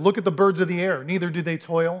 He says, look at the birds of the air. Neither do they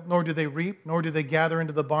toil, nor do they reap, nor do they gather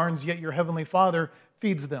into the barns, yet your heavenly Father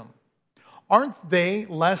feeds them. Aren't they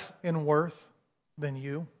less in worth than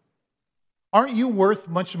you? Aren't you worth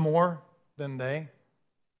much more than they?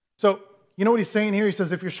 So, you know what he's saying here? He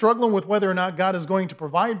says, if you're struggling with whether or not God is going to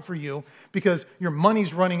provide for you because your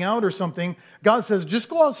money's running out or something, God says, just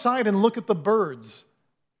go outside and look at the birds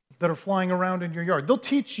that are flying around in your yard. They'll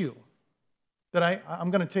teach you that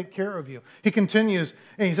I'm going to take care of you. He continues,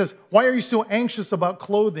 and he says, why are you so anxious about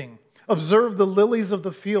clothing? Observe the lilies of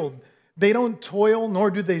the field. They don't toil,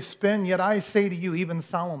 nor do they spin, yet I say to you, even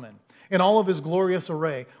Solomon, in all of his glorious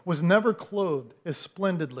array, was never clothed as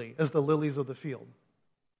splendidly as the lilies of the field.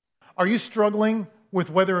 Are you struggling with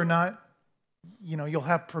whether or not, you'll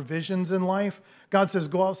have provisions in life? God says,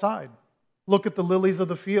 go outside. Look at the lilies of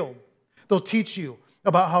the field. They'll teach you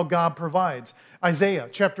about how God provides. Isaiah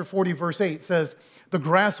chapter 40, verse 8 says, the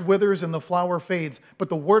grass withers and the flower fades, but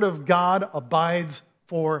the word of God abides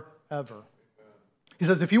forever. He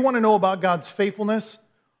says, if you want to know about God's faithfulness,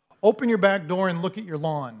 open your back door and look at your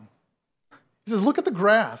lawn. He says, look at the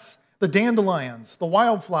grass, the dandelions, the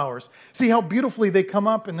wildflowers. See how beautifully they come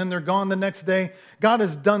up and then they're gone the next day? God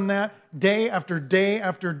has done that day after day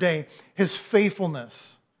after day. His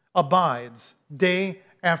faithfulness abides day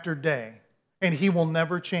after day, and he will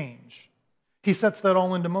never change. He sets that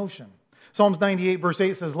all into motion. Psalms 98, verse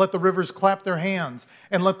 8 says, let the rivers clap their hands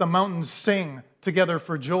and let the mountains sing together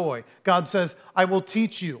for joy. God says, I will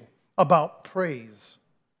teach you about praise.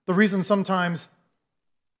 The reason sometimes,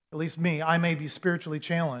 at least me, I may be spiritually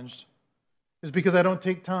challenged is because I don't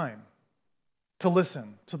take time to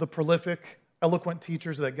listen to the prolific, eloquent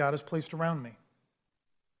teachers that God has placed around me.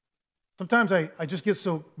 Sometimes I just get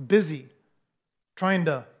so busy trying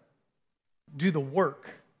to do the work.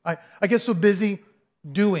 I get so busy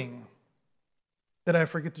doing that I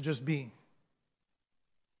forget to just be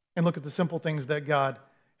and look at the simple things that God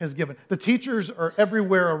has given. The teachers are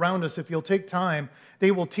everywhere around us. If you'll take time, they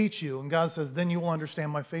will teach you. And God says, then you will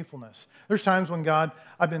understand my faithfulness. There's times when God,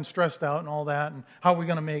 I've been stressed out and all that, and how are we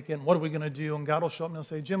going to make it, and what are we going to do? And God will show up and he'll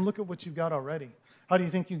say, Jim, look at what you've got already. How do you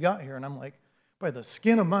think you got here? And I'm like, by the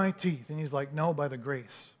skin of my teeth. And he's like, no, by the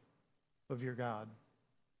grace of your God.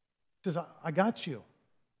 He says, I got you.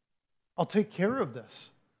 I'll take care of this.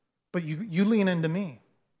 But you lean into me.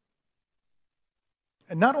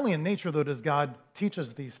 And not only in nature, though, does God teach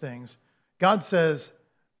us these things. God says,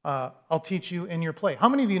 I'll teach you in your play. How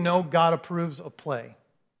many of you know God approves of play?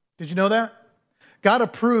 Did you know that? God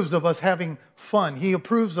approves of us having fun. He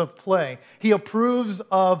approves of play. He approves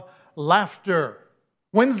of laughter.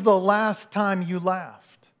 When's the last time you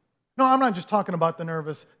laughed? No, I'm not just talking about the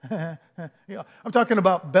nervous. I'm talking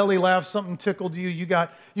about belly laughs, something tickled you. You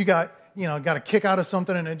got a kick out of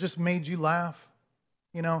something and it just made you laugh.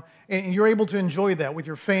 And you're able to enjoy that with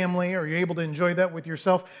your family, or you're able to enjoy that with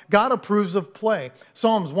yourself. God approves of play.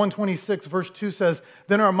 Psalms 126 verse 2 says,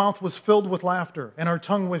 then our mouth was filled with laughter and our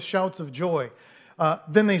tongue with shouts of joy.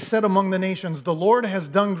 Then they said among the nations, the Lord has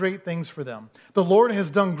done great things for them. The Lord has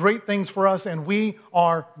done great things for us, and we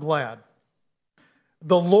are glad.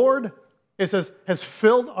 The Lord, it says, has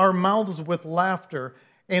filled our mouths with laughter,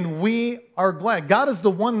 and we are glad. God is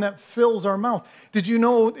the one that fills our mouth. Did you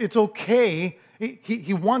know it's okay?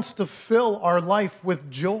 He wants to fill our life with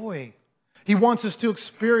joy. He wants us to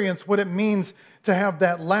experience what it means to have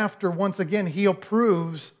that laughter once again. He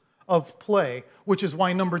approves of play, which is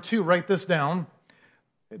why number 2, write this down,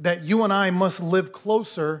 that you and I must live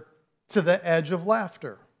closer to the edge of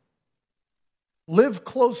laughter. Live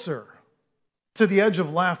closer to the edge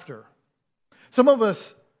of laughter. Some of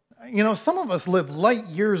us live light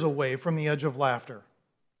years away from the edge of laughter.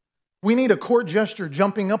 We need a court gesture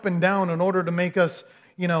jumping up and down in order to make us,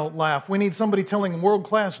 laugh. We need somebody telling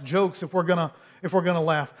world-class jokes if we're gonna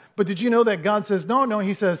laugh. But did you know that God says, no,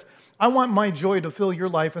 he says, I want my joy to fill your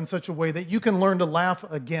life in such a way that you can learn to laugh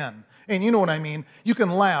again. And you know what I mean. You can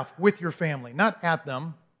laugh with your family, not at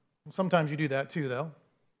them. Sometimes you do that too, though.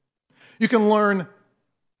 You can learn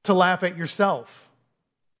to laugh at yourself.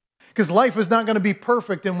 Because life is not going to be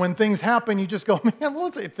perfect, and when things happen, you just go, man, what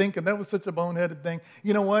was I thinking? That was such a boneheaded thing.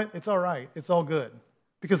 You know what? It's all right. It's all good.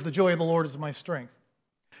 Because the joy of the Lord is my strength.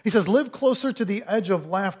 He says, live closer to the edge of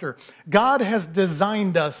laughter. God has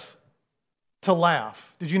designed us to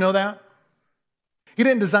laugh. Did you know that? He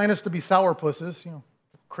didn't design us to be sourpusses,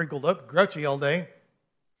 crinkled up, grouchy all day.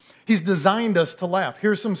 He's designed us to laugh.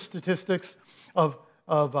 Here's some statistics from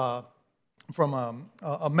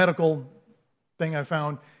a medical thing I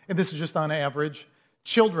found, and this is just on average.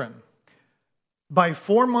 Children, by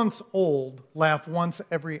 4 months old, laugh once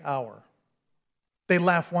every hour. They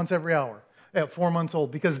laugh once every hour at 4 months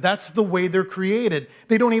old because that's the way they're created.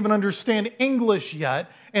 They don't even understand English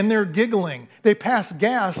yet, and they're giggling. They pass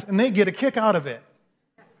gas, and they get a kick out of it,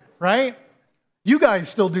 right? You guys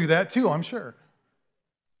still do that too, I'm sure.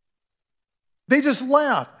 They just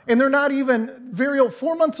laugh, and they're not even very old,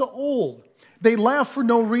 4 months old. They laugh for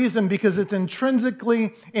no reason because it's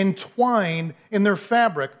intrinsically entwined in their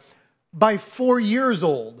fabric. By 4 years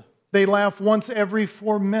old, they laugh once every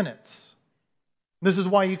 4 minutes. This is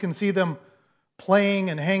why you can see them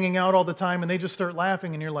playing and hanging out all the time, and they just start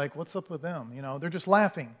laughing, and you're like, what's up with them? They're just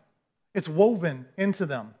laughing. It's woven into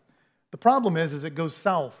them. The problem is it goes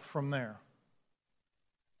south from there.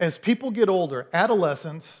 As people get older,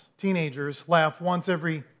 adolescents, teenagers, laugh once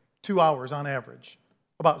every 2 hours on average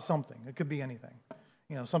about something. It could be anything.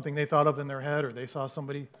 Something they thought of in their head, or they saw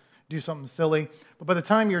somebody do something silly. But by the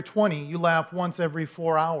time you're 20, you laugh once every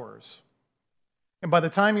 4 hours. And by the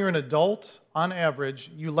time you're an adult, on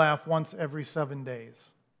average, you laugh once every 7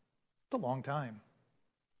 days. It's a long time.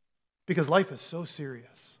 Because life is so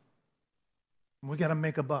serious. We got to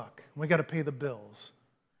make a buck. We got to pay the bills.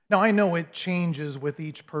 Now, I know it changes with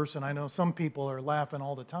each person. I know some people are laughing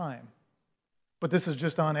all the time. But this is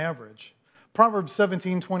just on average. Proverbs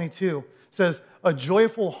 17:22 says, a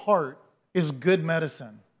joyful heart is good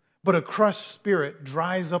medicine, but a crushed spirit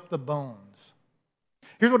dries up the bones.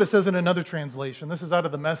 Here's what it says in another translation. This is out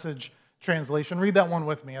of the Message translation. Read that one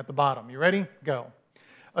with me at the bottom. You ready? Go.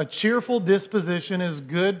 A cheerful disposition is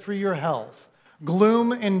good for your health.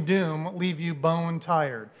 Gloom and doom leave you bone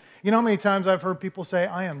tired. You know how many times I've heard people say,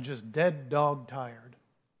 I am just dead dog tired.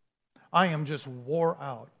 I am just wore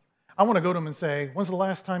out. I want to go to them and say, when's the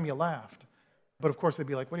last time you laughed? But of course they'd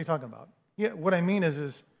be like, what are you talking about? Yeah, what I mean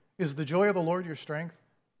is the joy of the Lord your strength?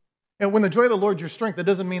 And when the joy of the Lord is your strength, it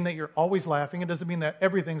doesn't mean that you're always laughing. It doesn't mean that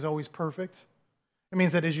everything's always perfect. It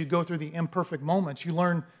means that as you go through the imperfect moments, you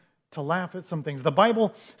learn to laugh at some things. The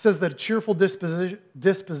Bible says that a cheerful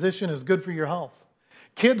disposition is good for your health.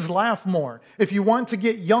 Kids, laugh more. If you want to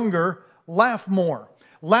get younger, laugh more.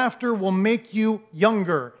 Laughter will make you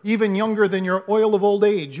younger, even younger than your oil of old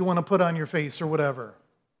age you want to put on your face or whatever.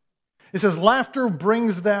 It says laughter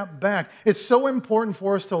brings that back. It's so important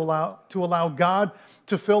for us to allow God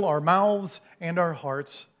to fill our mouths and our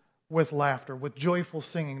hearts with laughter, with joyful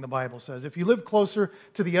singing, the Bible says. If you live closer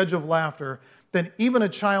to the edge of laughter, then even a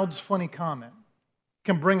child's funny comment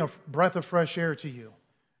can bring a breath of fresh air to you,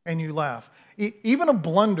 and you laugh. Even a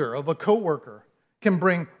blunder of a coworker can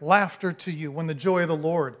bring laughter to you when the joy of the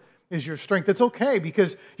Lord is your strength. It's okay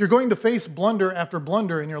because you're going to face blunder after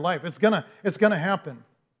blunder in your life. It's gonna happen.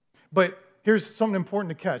 But here's something important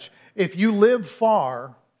to catch. If you live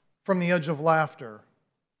far from the edge of laughter,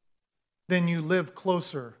 then you live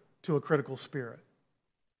closer to a critical spirit.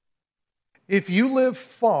 If you live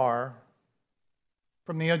far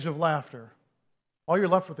from the edge of laughter, all you're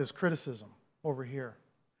left with is criticism over here.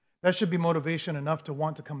 That should be motivation enough to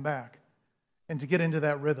want to come back and to get into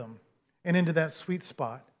that rhythm and into that sweet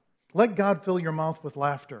spot. Let God fill your mouth with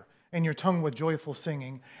laughter and your tongue with joyful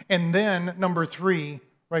singing. And then, number 3,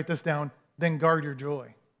 write this down, then guard your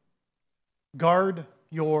joy. Guard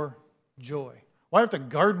your joy. Well, I have to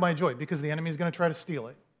guard my joy because the enemy is going to try to steal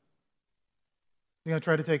it. He's going to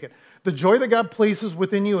try to take it. The joy that God places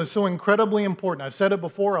within you is so incredibly important. I've said it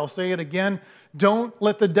before, I'll say it again. Don't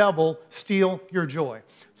let the devil steal your joy.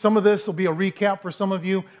 Some of this will be a recap for some of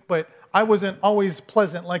you, but I wasn't always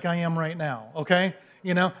pleasant like I am right now, okay?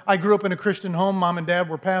 You know, I grew up in a Christian home. Mom and dad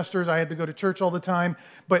were pastors. I had to go to church all the time.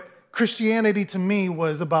 But Christianity to me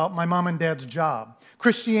was about my mom and dad's job.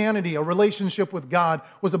 Christianity, a relationship with God,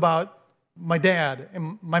 was about my dad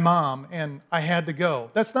and my mom, and I had to go.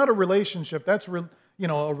 That's not a relationship. That's a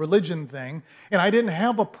religion thing. And I didn't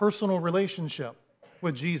have a personal relationship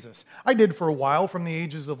with Jesus. I did for a while from the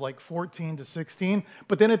ages of like 14 to 16.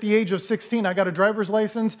 But then at the age of 16, I got a driver's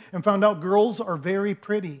license and found out girls are very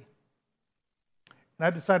pretty. And I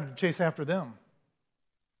decided to chase after them.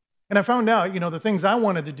 And I found out, the things I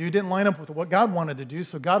wanted to do didn't line up with what God wanted to do.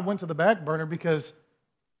 So God went to the back burner because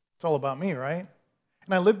it's all about me, right?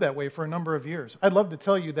 And I lived that way for a number of years. I'd love to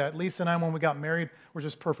tell you that Lisa and I, when we got married, were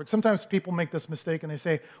just perfect. Sometimes people make this mistake and they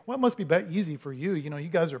say, well, it must be easy for you. You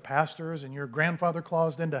guys are pastors and your grandfather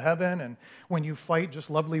claused into heaven. And when you fight, just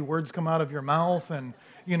lovely words come out of your mouth. And,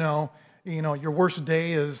 your worst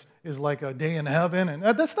day is like a day in heaven. And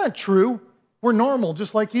that's not true. We're normal,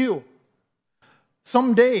 just like you.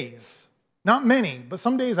 Some days, not many, but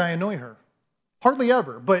some days I annoy her. Hardly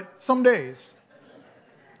ever, but some days.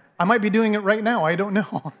 I might be doing it right now. I don't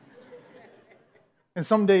know. And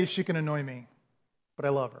some days she can annoy me, but I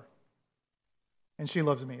love her. And she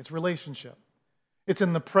loves me. It's relationship. It's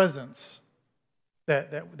in the presence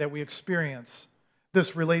that we experience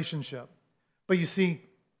this relationship. But you see,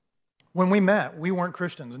 when we met, we weren't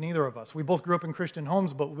Christians, neither of us. We both grew up in Christian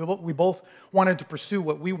homes, but we both wanted to pursue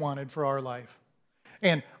what we wanted for our life.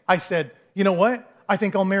 And I said, you know what? I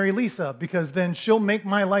think I'll marry Lisa because then she'll make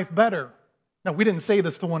my life better. Now, we didn't say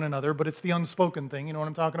this to one another, but it's the unspoken thing. You know what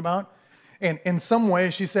I'm talking about? And in some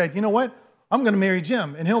way, she said, you know what? I'm going to marry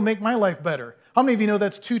Jim, and he'll make my life better. How many of you know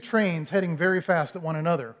that's 2 trains heading very fast at one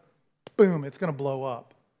another? Boom, it's going to blow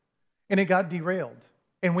up. And it got derailed.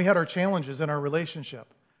 And we had our challenges in our relationship.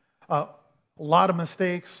 A lot of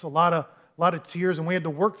mistakes, a lot of tears, and we had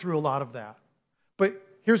to work through a lot of that. But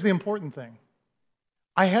here's the important thing.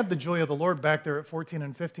 I had the joy of the Lord back there at 14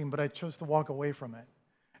 and 15, but I chose to walk away from it.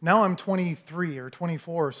 Now I'm 23 or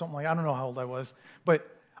 24 or something I don't know how old I was, but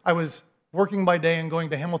I was working by day and going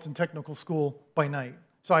to Hamilton Technical School by night.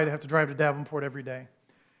 So I'd have to drive to Davenport every day.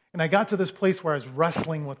 And I got to this place where I was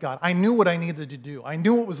wrestling with God. I knew what I needed to do. I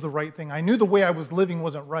knew what was the right thing. I knew the way I was living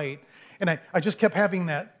wasn't right. And I just kept having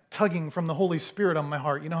that tugging from the Holy Spirit on my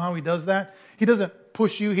heart. You know how he does that? He doesn't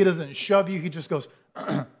push you. He doesn't shove you. He just goes,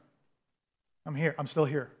 I'm here. I'm still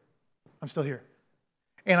here. I'm still here.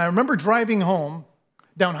 And I remember driving home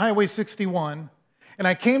down Highway 61, and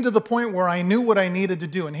I came to the point where I knew what I needed to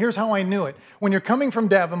do. And here's how I knew it. When you're coming from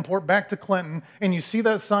Davenport back to Clinton, and you see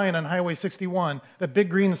that sign on Highway 61, that big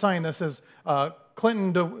green sign that says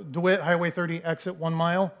Clinton DeWitt Highway 30 exit 1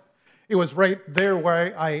 mile, it was right there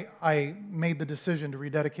where I made the decision to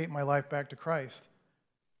rededicate my life back to Christ.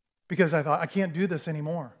 Because I thought, I can't do this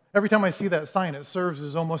anymore. Every time I see that sign, it serves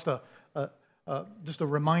as almost just a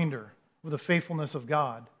reminder of the faithfulness of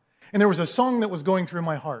God. And there was a song that was going through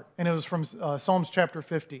my heart, and it was from Psalms chapter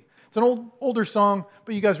 50. It's an older song,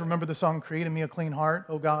 but you guys remember the song, Create in Me a Clean Heart,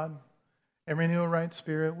 O God, and renew a right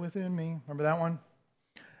spirit within me. Remember that one?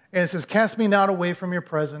 And it says, cast me not away from your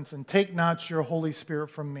presence, and take not your Holy Spirit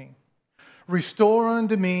from me. Restore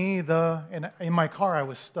unto me and in my car I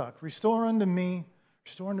was stuck. Restore unto me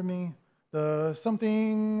the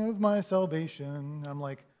something of my salvation. I'm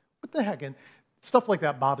like, what the heck? And stuff like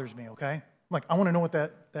that bothers me, okay? I'm like, I want to know what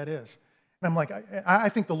that is. And I'm like, I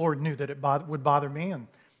think the Lord knew that it would bother me.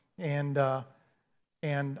 And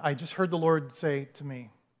I just heard the Lord say to me,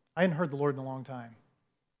 I hadn't heard the Lord in a long time.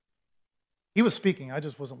 He was speaking, I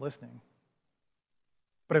just wasn't listening.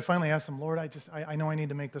 But I finally asked him, Lord, I know I need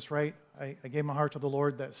to make this right. I gave my heart to the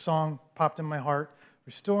Lord. That song popped in my heart.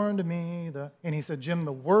 Restore unto me and he said, Jim,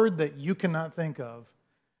 the word that you cannot think of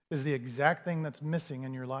is the exact thing that's missing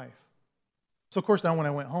in your life. So, of course, now when I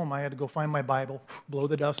went home, I had to go find my Bible, blow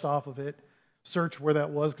the dust off of it, search where that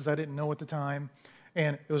was because I didn't know at the time.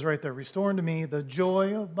 And it was right there. Restore unto me the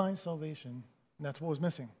joy of my salvation. And that's what was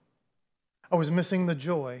missing. I was missing the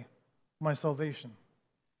joy of my salvation.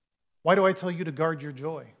 Why do I tell you to guard your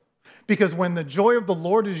joy? Because when the joy of the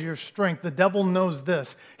Lord is your strength, the devil knows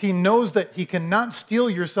this. He knows that he cannot steal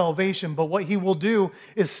your salvation, but what he will do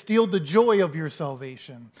is steal the joy of your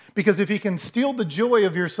salvation. Because if he can steal the joy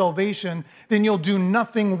of your salvation, then you'll do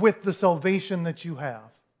nothing with the salvation that you have.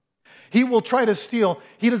 He will try to steal.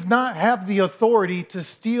 He does not have the authority to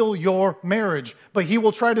steal your marriage, but he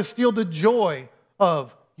will try to steal the joy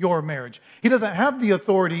of your marriage. He doesn't have the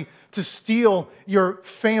authority to steal your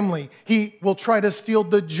family. He will try to steal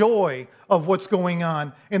the joy of what's going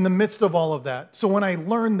on in the midst of all of that. So when I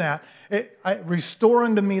learned that, restore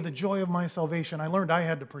unto me the joy of my salvation, I learned I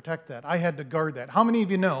had to protect that. I had to guard that. How many of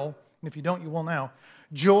you know, and if you don't, you will now,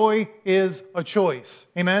 joy is a choice.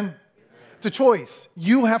 Amen? It's a choice.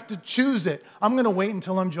 You have to choose it. I'm going to wait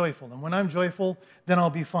until I'm joyful. And when I'm joyful, then I'll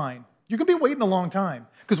be fine. You're going to be waiting a long time.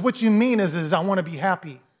 Because what you mean is I want to be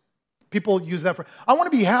happy. People use that for, I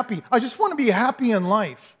want to be happy. I just want to be happy in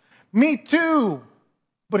life. Me too.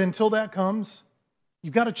 But until that comes,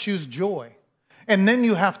 you've got to choose joy. And then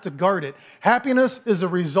you have to guard it. Happiness is a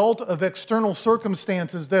result of external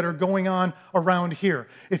circumstances that are going on around here.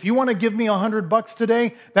 If you want to give me $100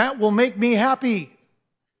 today, that will make me happy.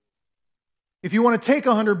 If you want to take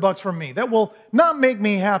 $100 from me, that will not make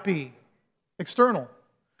me happy. External.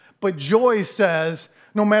 But joy says,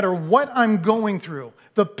 no matter what I'm going through,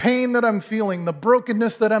 the pain that I'm feeling, the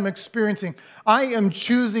brokenness that I'm experiencing, I am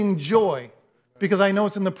choosing joy because I know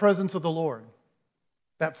it's in the presence of the Lord.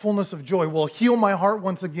 That fullness of joy will heal my heart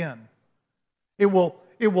once again. It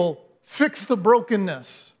will fix the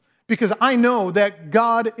brokenness because I know that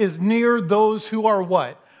God is near those who are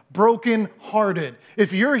what? Broken-hearted.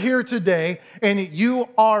 If you're here today and you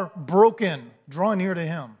are broken, draw near to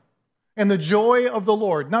Him. And the joy of the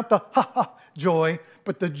Lord, not the ha-ha joy,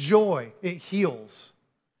 but the joy, it heals.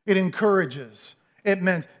 It encourages. It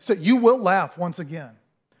meant, so you will laugh once again.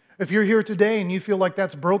 If you're here today and you feel like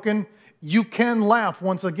that's broken, you can laugh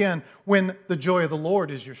once again when the joy of the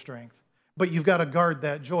Lord is your strength. But you've got to guard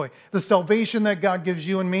that joy. The salvation that God gives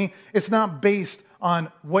you and me, it's not based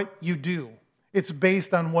on what you do. It's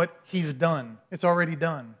based on what He's done. It's already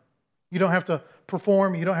done. You don't have to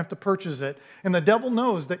perform. You don't have to purchase it. And the devil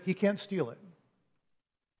knows that he can't steal it.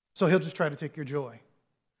 So he'll just try to take your joy.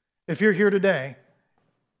 If you're here today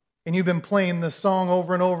and you've been playing this song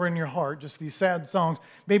over and over in your heart, just these sad songs,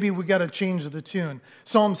 maybe we got to change the tune.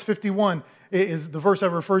 Psalms 51 is the verse I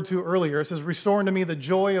referred to earlier. It says, restore unto me the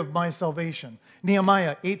joy of my salvation.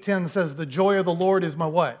 Nehemiah 8:10 says, the joy of the Lord is my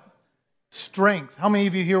what? Strength. How many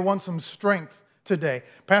of you here want some strength today?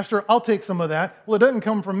 Pastor, I'll take some of that. Well, it doesn't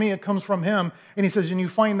come from me. It comes from Him. And he says, and you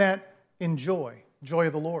find that in joy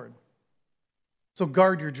of the Lord. So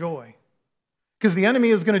guard your joy. Because the enemy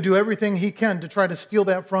is going to do everything he can to try to steal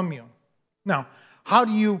that from you. Now, how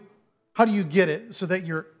do you get it so that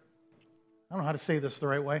your, I don't know how to say this the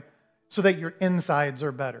right way, so that your insides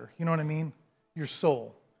are better? You know what I mean? Your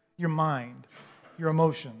soul, your mind, your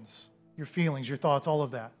emotions, your feelings, your thoughts, all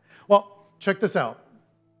of that. Well, check this out.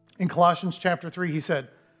 In Colossians chapter 3, he said,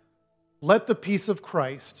 let the peace of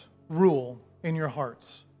Christ rule in your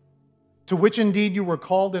hearts, to which indeed you were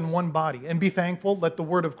called in one body. And be thankful, let the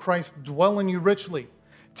word of Christ dwell in you richly,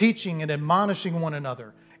 teaching and admonishing one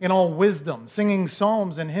another in all wisdom, singing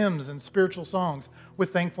psalms and hymns and spiritual songs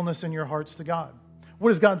with thankfulness in your hearts to God.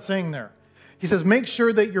 What is God saying there? He says, make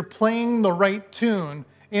sure that you're playing the right tune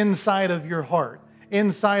inside of your heart,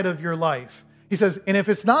 inside of your life. He says, and if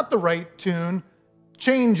it's not the right tune,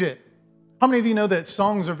 change it. How many of you know that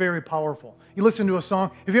songs are very powerful? You listen to a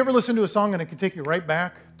song. Have you ever listened to a song and it can take you right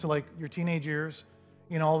back to like your teenage years?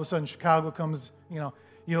 You know, all of a sudden Chicago comes, you know,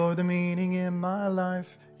 you're the meaning in my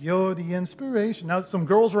life. You're the inspiration. Now some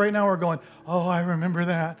girls right now are going, oh, I remember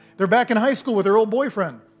that. They're back in high school with their old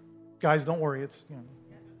boyfriend. Guys, don't worry. It's, you know.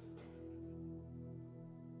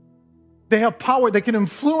 They have power. They can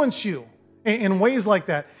influence you in ways like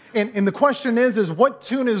that. And the question is what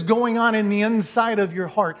tune is going on in the inside of your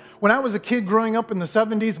heart? When I was a kid growing up in the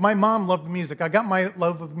 70s, my mom loved music. I got my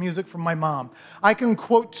love of music from my mom. I can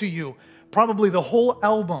quote to you probably the whole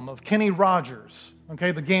album of Kenny Rogers,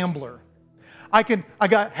 okay, The Gambler. I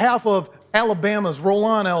got half of Alabama's Roll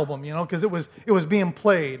On album, because it was being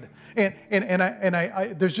played. And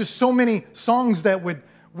there's just so many songs that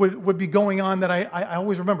would be going on that I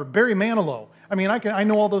always remember. Barry Manilow. I mean, I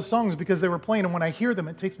know all those songs because they were playing, and when I hear them,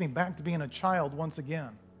 it takes me back to being a child once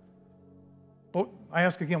again. But I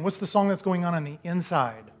ask again, what's the song that's going on the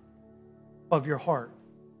inside of your heart?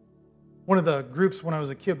 One of the groups when I was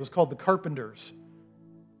a kid was called the Carpenters.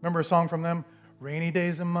 Remember a song from them? Rainy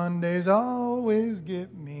days and Mondays always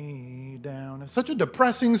get me down. It's such a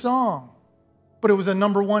depressing song, but it was a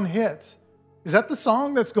 #1 hit. Is that the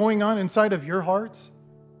song that's going on inside of your hearts?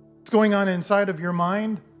 It's going on inside of your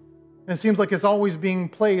mind? And it seems like it's always being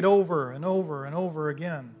played over and over and over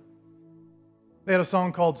again. They had a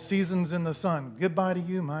song called Seasons in the Sun. Goodbye to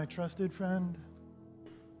you, my trusted friend.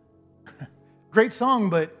 Great song,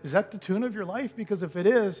 but is that the tune of your life? Because if it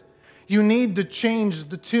is, you need to change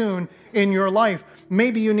the tune in your life.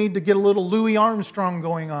 Maybe you need to get a little Louis Armstrong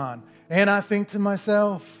going on. And I think to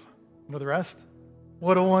myself, you know the rest?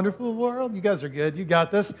 What a wonderful world. You guys are good. You got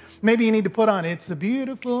this. Maybe you need to put on It's a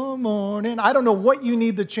Beautiful Morning. I don't know what you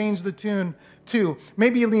need to change the tune to.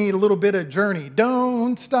 Maybe you need a little bit of Journey.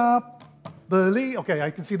 Don't stop, believe. Okay, I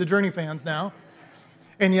can see the Journey fans now.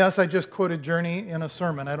 And yes, I just quoted Journey in a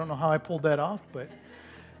sermon. I don't know how I pulled that off, but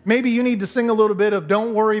maybe you need to sing a little bit of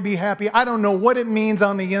Don't Worry, Be Happy. I don't know what it means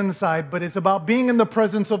on the inside, but it's about being in the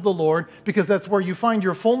presence of the Lord because that's where you find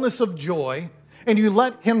your fullness of joy. And you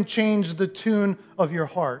let Him change the tune of your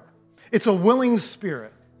heart. It's a willing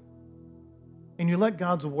spirit. And you let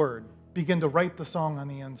God's Word begin to write the song on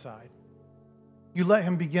the inside. You let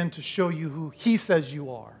Him begin to show you who He says you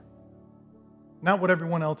are. Not what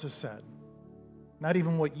everyone else has said. Not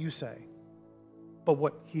even what you say. But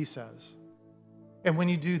what He says. And when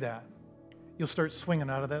you do that, you'll start swinging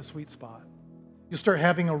out of that sweet spot. You'll start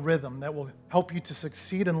having a rhythm that will help you to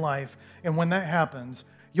succeed in life. And when that happens,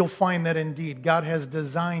 you'll find that indeed God has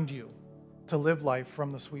designed you to live life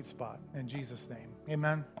from the sweet spot. In Jesus' name,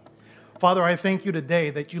 amen. Father, I thank you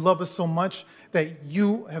today that you love us so much that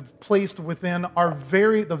you have placed within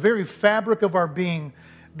the very fabric of our being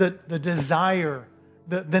the desire,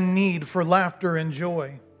 the need for laughter and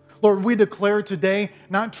joy. Lord, we declare today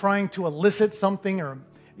not trying to elicit something or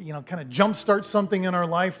kind of jumpstart something in our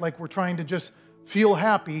life like we're trying to just feel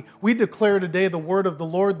happy. We declare today the word of the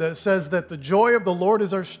Lord that says that the joy of the Lord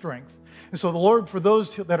is our strength. And so the Lord, for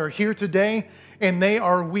those that are here today and they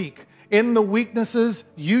are weak, in the weaknesses,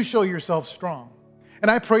 you show yourself strong. And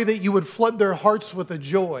I pray that you would flood their hearts with a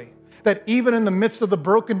joy, that even in the midst of the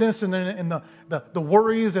brokenness and in the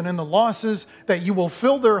worries and in the losses, that you will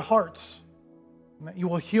fill their hearts and that you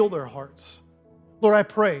will heal their hearts. Lord, I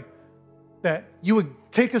pray that you would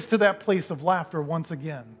take us to that place of laughter once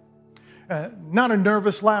again. Not a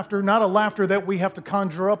nervous laughter, not a laughter that we have to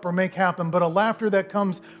conjure up or make happen, but a laughter that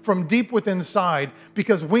comes from deep within inside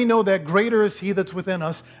because we know that greater is He that's within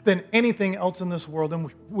us than anything else in this world. And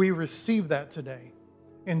we receive that today.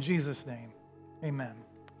 In Jesus' name, amen.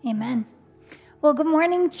 Amen. Well, good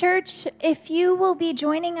morning, church. If you will be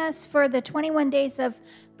joining us for the 21 days of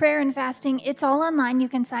prayer and fasting, it's all online. You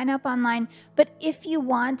can sign up online. But if you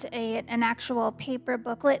want an actual paper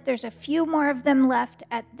booklet, there's a few more of them left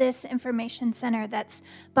at this information center that's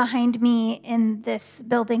behind me in this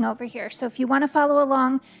building over here. So if you want to follow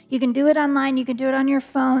along, you can do it online. You can do it on your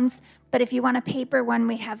phones. But if you want a paper one,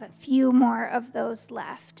 we have a few more of those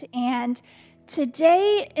left. And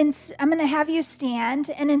today, I'm going to have you stand.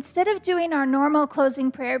 And instead of doing our normal closing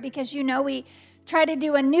prayer, because we try to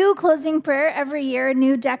do a new closing prayer every year, a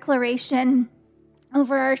new declaration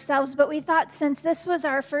over ourselves. But we thought since this was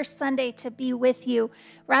our first Sunday to be with you,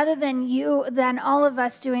 rather than all of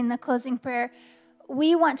us doing the closing prayer,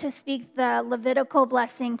 we want to speak the Levitical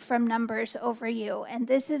blessing from Numbers over you. And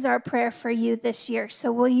this is our prayer for you this year.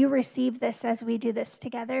 So will you receive this as we do this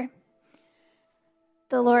together?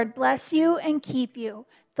 The Lord bless you and keep you.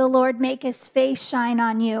 The Lord make His face shine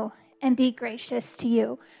on you and be gracious to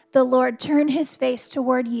you. The Lord turn His face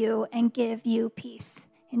toward you and give you peace.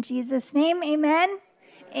 In Jesus' name, amen.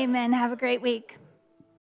 Amen. Have a great week.